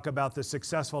 to talk about the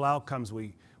successful outcomes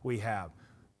we have,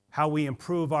 how we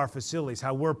improve our facilities,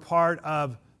 how we're part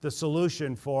of the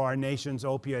solution for our nation's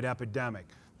opioid epidemic.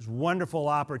 There's wonderful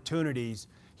opportunities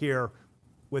here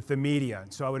with the media.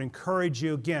 So I would encourage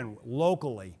you, again,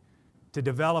 locally, to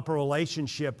develop a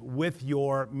relationship with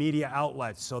your media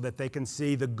outlets so that they can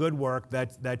see the good work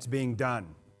that's being done.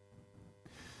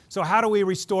 So how do we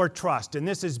restore trust? And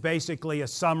this is basically a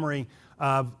summary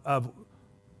of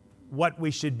what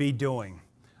we should be doing.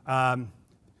 The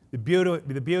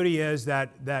beauty is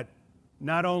that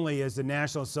not only is the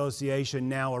National Association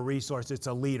now a resource, it's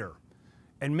a leader.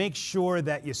 And make sure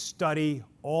that you study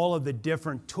all of the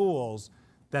different tools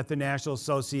that the National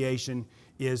Association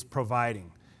is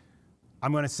providing.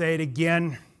 I'm going to say it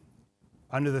again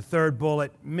under the third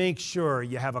bullet. Make sure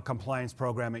you have a compliance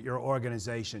program at your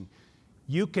organization.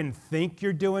 You can think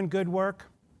you're doing good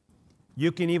work.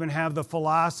 You can even have the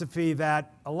philosophy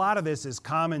that a lot of this is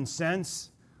common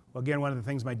sense. Well, again, one of the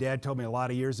things my dad told me a lot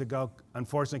of years ago,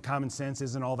 unfortunately, common sense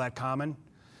isn't all that common.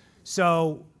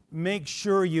 So make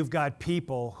sure you've got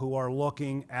people who are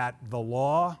looking at the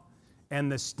law and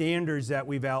the standards that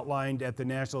we've outlined at the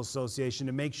National Association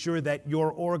to make sure that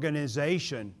your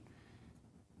organization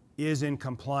is in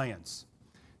compliance.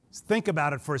 Think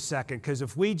about it for a second, because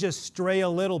if we just stray a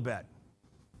little bit,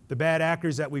 the bad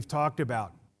actors that we've talked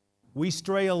about, we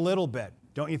stray a little bit,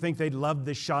 don't you think they'd love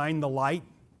to shine the light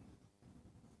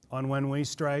on when we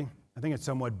stray? I think it's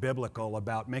somewhat biblical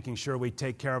about making sure we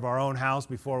take care of our own house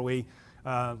before we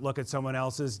look at someone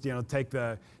else's, take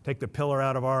the pillar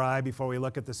out of our eye before we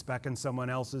look at the speck in someone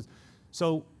else's.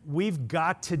 So we've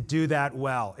got to do that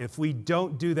well. If we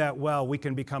don't do that well, we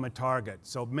can become a target.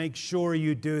 So make sure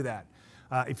you do that.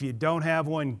 If you don't have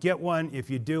one, get one. If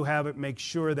you do have it, make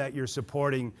sure that you're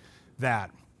supporting that.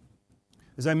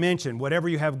 As I mentioned, whatever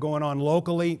you have going on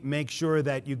locally, make sure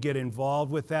that you get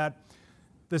involved with that.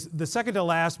 The second to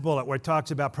last bullet, where it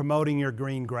talks about promoting your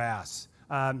green grass.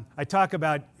 I talk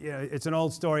about, it's an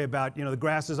old story about, the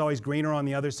grass is always greener on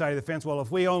the other side of the fence. Well,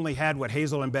 if we only had what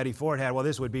Hazel and Betty Ford had, well,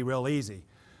 this would be real easy.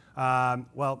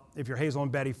 Well, if you're Hazel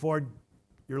and Betty Ford,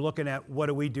 you're looking at what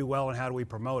do we do well and how do we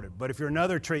promote it. But if you're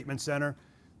another treatment center,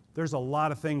 there's a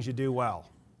lot of things you do well.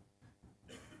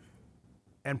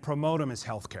 And promote them as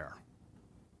healthcare.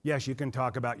 Yes, you can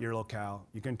talk about your locale.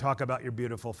 You can talk about your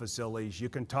beautiful facilities. You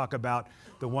can talk about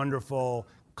the wonderful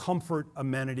comfort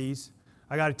amenities.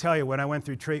 I got to tell you, when I went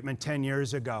through treatment 10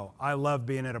 years ago, I loved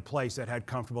being at a place that had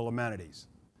comfortable amenities.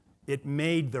 It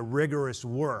made the rigorous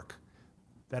work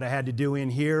that I had to do in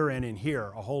here and in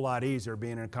here a whole lot easier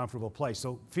being in a comfortable place.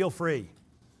 So feel free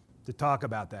to talk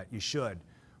about that. You should.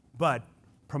 But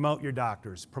promote your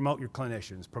doctors, promote your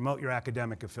clinicians, promote your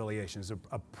academic affiliations,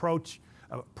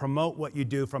 promote what you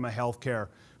do from a healthcare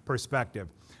perspective.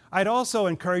 I'd also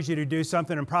encourage you to do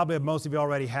something, and probably most of you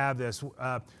already have this.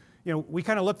 We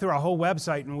kind of looked through our whole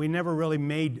website and we never really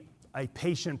made a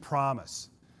patient promise.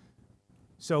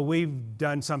 So we've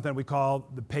done something we call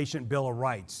the Patient Bill of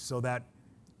Rights, so that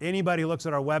anybody who looks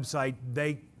at our website,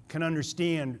 they can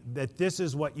understand that this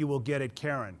is what you will get at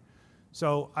Caron.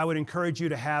 So I would encourage you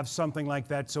to have something like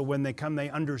that so when they come, they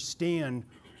understand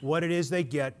what it is they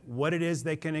get, what it is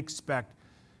they can expect,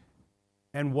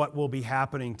 and what will be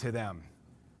happening to them.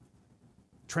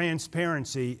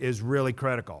 Transparency is really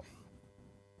critical.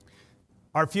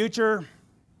 Our future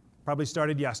probably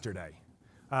started yesterday.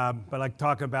 But like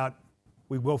talking about,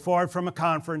 we go forward from a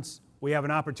conference. We have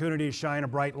an opportunity to shine a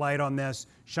bright light on this,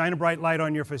 shine a bright light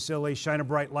on your facility, shine a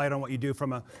bright light on what you do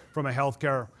from a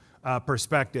healthcare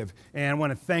perspective. And I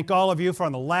want to thank all of you for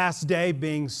on the last day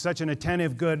being such an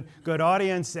attentive, good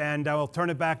audience. And I will turn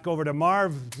it back over to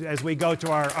Marv as we go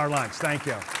to our lunch. Thank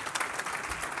you.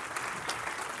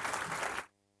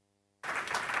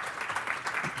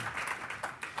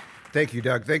 Thank you,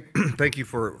 Doug. Thank you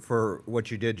for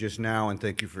what you did just now, and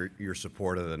thank you for your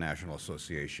support of the National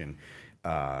Association.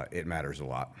 It matters a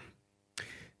lot.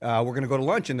 We're going to go to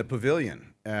lunch in the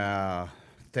pavilion.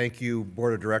 Thank you,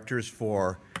 Board of Directors,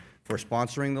 for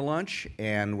sponsoring the lunch,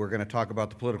 and we're going to talk about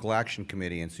the Political Action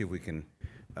Committee and see if we can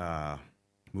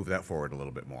move that forward a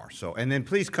little bit more. So, and then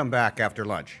please come back after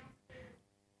lunch.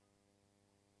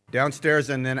 Downstairs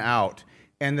and then out.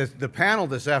 And the panel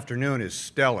this afternoon is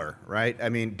stellar, right? I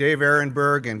mean, Dave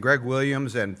Ehrenberg and Greg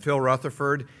Williams and Phil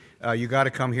Rutherford, you got to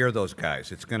come hear those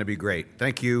guys. It's going to be great.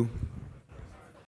 Thank you.